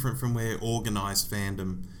bit different from where organised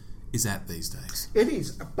fandom is at these days. It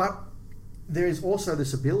is, but there is also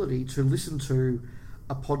this ability to listen to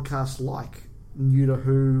a podcast like New to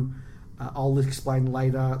Who, I'll explain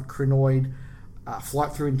later, Crinoid,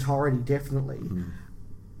 Flight Through Entirety, definitely,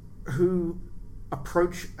 who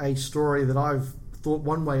approach a story that I've thought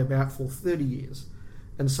one way about for 30 years,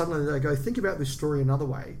 and suddenly they go, think about this story another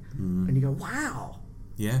way, and you go, wow,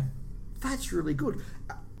 yeah, that's really good.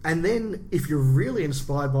 And then if you're really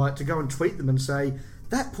inspired by it, to go and tweet them and say,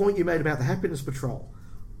 that point you made about the Happiness Patrol,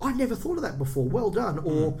 I never thought of that before, well done.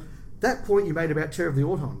 Or that point you made about Terror of the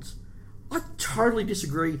Autons, I totally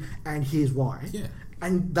disagree, and here's why. Yeah.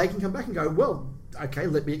 And they can come back and go, well, okay,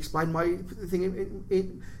 let me explain my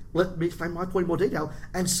thing let me explain my point in more detail,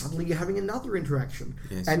 and suddenly you're having another interaction.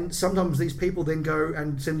 Yes. And sometimes these people then go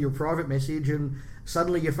and send you a private message, and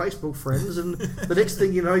suddenly you're Facebook friends, and the next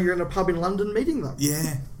thing you know, you're in a pub in London meeting them.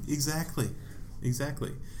 Yeah, exactly.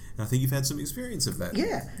 And I think you've had some experience of that.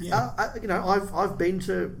 Yeah. I've been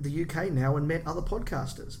to the UK now and met other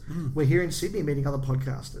podcasters. We're here in Sydney meeting other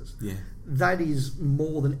podcasters. Yeah. That is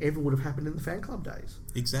more than ever would have happened in the fan club days.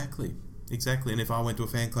 Exactly. And if I went to a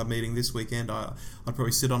fan club meeting this weekend, I'd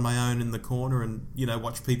probably sit on my own in the corner and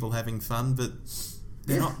watch people having fun, but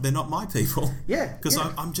they're not my people. Yeah, because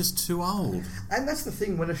I'm just too old. And that's the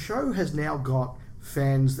thing, when a show has now got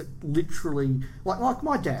fans that literally, like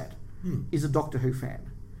my dad is a Doctor Who fan.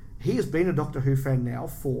 He has been a Doctor Who fan now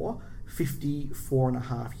for 54 and a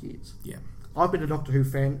half years. Yeah. I've been a Doctor Who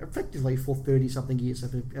fan effectively for 30-something years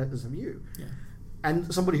as have you. Yeah.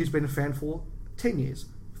 And somebody who's been a fan for 10 years,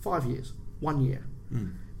 5 years, 1 year.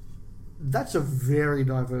 That's a very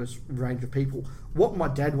diverse range of people. What my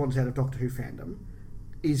dad wants out of Doctor Who fandom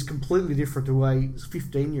is completely different to a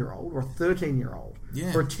 15-year-old or a 13-year-old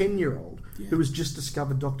or a 10-year-old who has just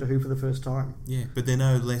discovered Doctor Who for the first time. Yeah, but they're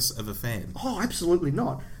no less of a fan. Oh, absolutely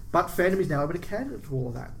not. But fandom is now able to cater to all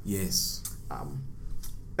of that. Yes.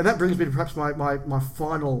 And that brings me to perhaps my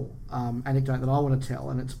final anecdote that I want to tell,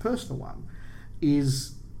 and it's a personal one,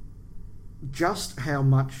 is just how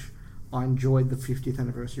much I enjoyed the 50th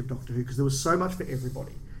anniversary of Doctor Who, because there was so much for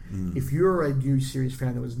everybody. If you were a new series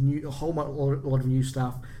fan, there was a lot of new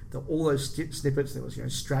stuff. There were all those snippets. There was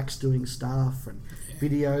Strax doing stuff and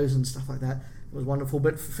videos and stuff like that. It was wonderful.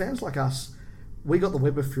 But for fans like us, we got the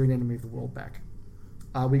Web of Fear and Enemy of the World back.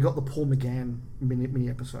 We got the Paul McGann mini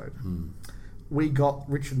episode. We got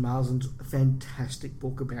Richard Marsden's fantastic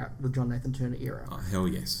book about the John Nathan Turner era. Oh, hell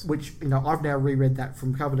yes. Which, I've now reread that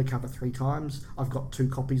from cover to cover 3 times. I've got 2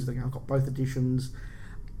 copies. I've got both editions.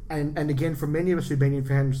 And again, for many of us who've been in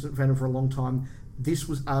fandom for a long time, this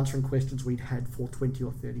was answering questions we'd had for 20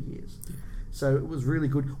 or 30 years. Yeah. So it was really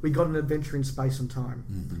good. We got an adventure in space and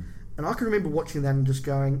time. And I can remember watching that and just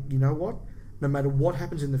going, you know what? No matter what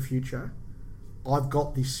happens in the future, I've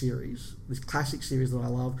got this series, this classic series that I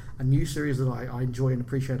love, a new series that I enjoy and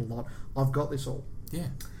appreciate a lot. I've got this all. Yeah.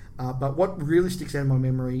 But what really sticks out in my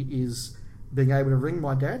memory is being able to ring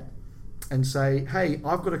my dad and say, hey,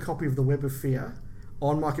 I've got a copy of The Web of Fear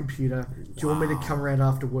on my computer. Do you want me to come around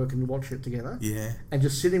after work and watch it together? Yeah. And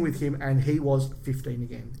just sitting with him, and he was 15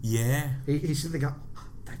 again. Yeah. He's sitting there going, oh,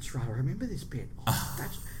 that's right, I remember this bit.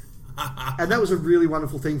 That's... And that was a really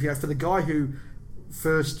wonderful thing for the guy who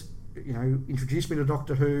first... introduced me to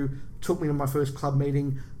Doctor Who, took me to my first club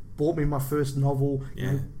meeting, bought me my first novel,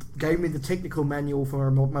 gave me the technical manual for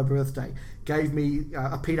my birthday, gave me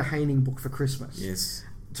a Peter Haining book for Christmas. Yes.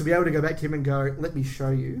 To be able to go back to him and go, let me show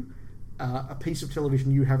you a piece of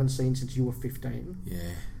television you haven't seen since you were 15. Yeah.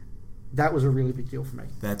 That was a really big deal for me.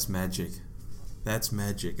 That's magic.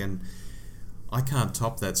 And I can't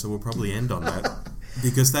top that, so we'll probably end on that.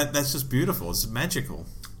 Because that's just beautiful. It's magical.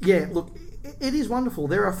 Yeah, look... It is wonderful.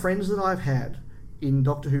 There are friends that I've had in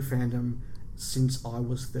Doctor Who fandom since I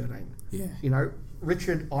was 13. Yeah.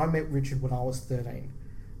 I met Richard when I was 13.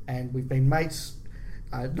 And we've been mates,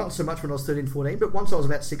 not so much when I was 13, 14, but once I was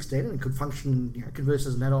about 16 and could function, converse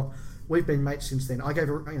as an adult, we've been mates since then. I gave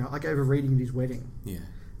a reading at his wedding. Yeah.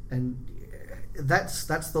 And that's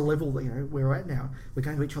the level that, we're at now. We're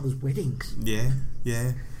going to each other's weddings. Yeah,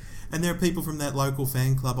 yeah. And there are people from that local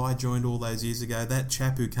fan club I joined all those years ago. That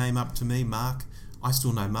chap who came up to me, Mark, I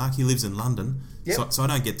still know Mark. He lives in London, so I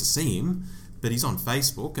don't get to see him, but he's on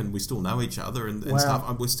Facebook and we still know each other and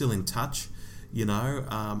stuff. We're still in touch,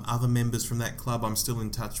 Other members from that club I'm still in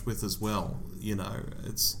touch with as well.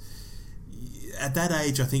 It's at that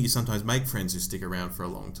age, I think you sometimes make friends who stick around for a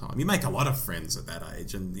long time. You make a lot of friends at that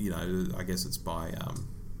age, and I guess it's by...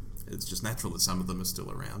 it's just natural that some of them are still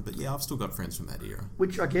around. But yeah, I've still got friends from that era.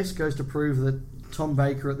 Which I guess goes to prove that Tom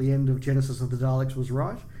Baker at the end of Genesis of the Daleks was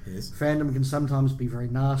right. Yes. Fandom can sometimes be very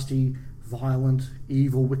nasty, violent,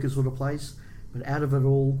 evil, wicked sort of place. But out of it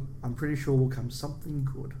all, I'm pretty sure will come something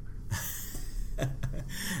good.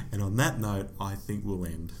 And on that note, I think we'll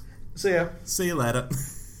end. See ya. See you later.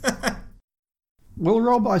 Well,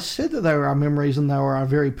 Rob, I said that they were our memories and they were our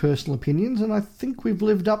very personal opinions, and I think we've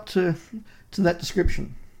lived up to that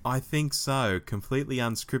description. I think so. Completely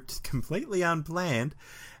unscripted, completely unplanned.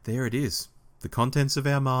 There it is. The contents of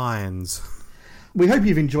our minds. We hope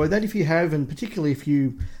you've enjoyed that. If you have, and particularly if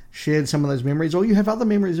you shared some of those memories, or you have other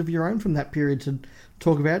memories of your own from that period to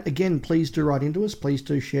talk about, again, please do write into us. Please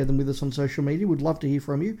do share them with us on social media. We'd love to hear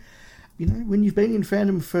from you. You know, when you've been in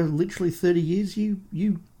fandom for literally 30 years,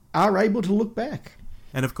 you are able to look back.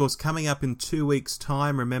 And of course, coming up in 2 weeks'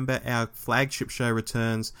 time, remember our flagship show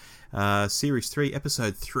returns, Series 3,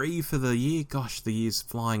 Episode 3 for the year. Gosh, the year's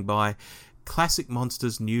flying by. Classic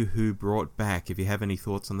Monsters New Who Brought Back. If you have any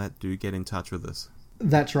thoughts on that, do get in touch with us.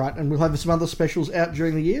 That's right, and we'll have some other specials out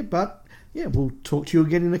during the year, but yeah, we'll talk to you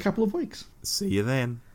again in a couple of weeks. See you then.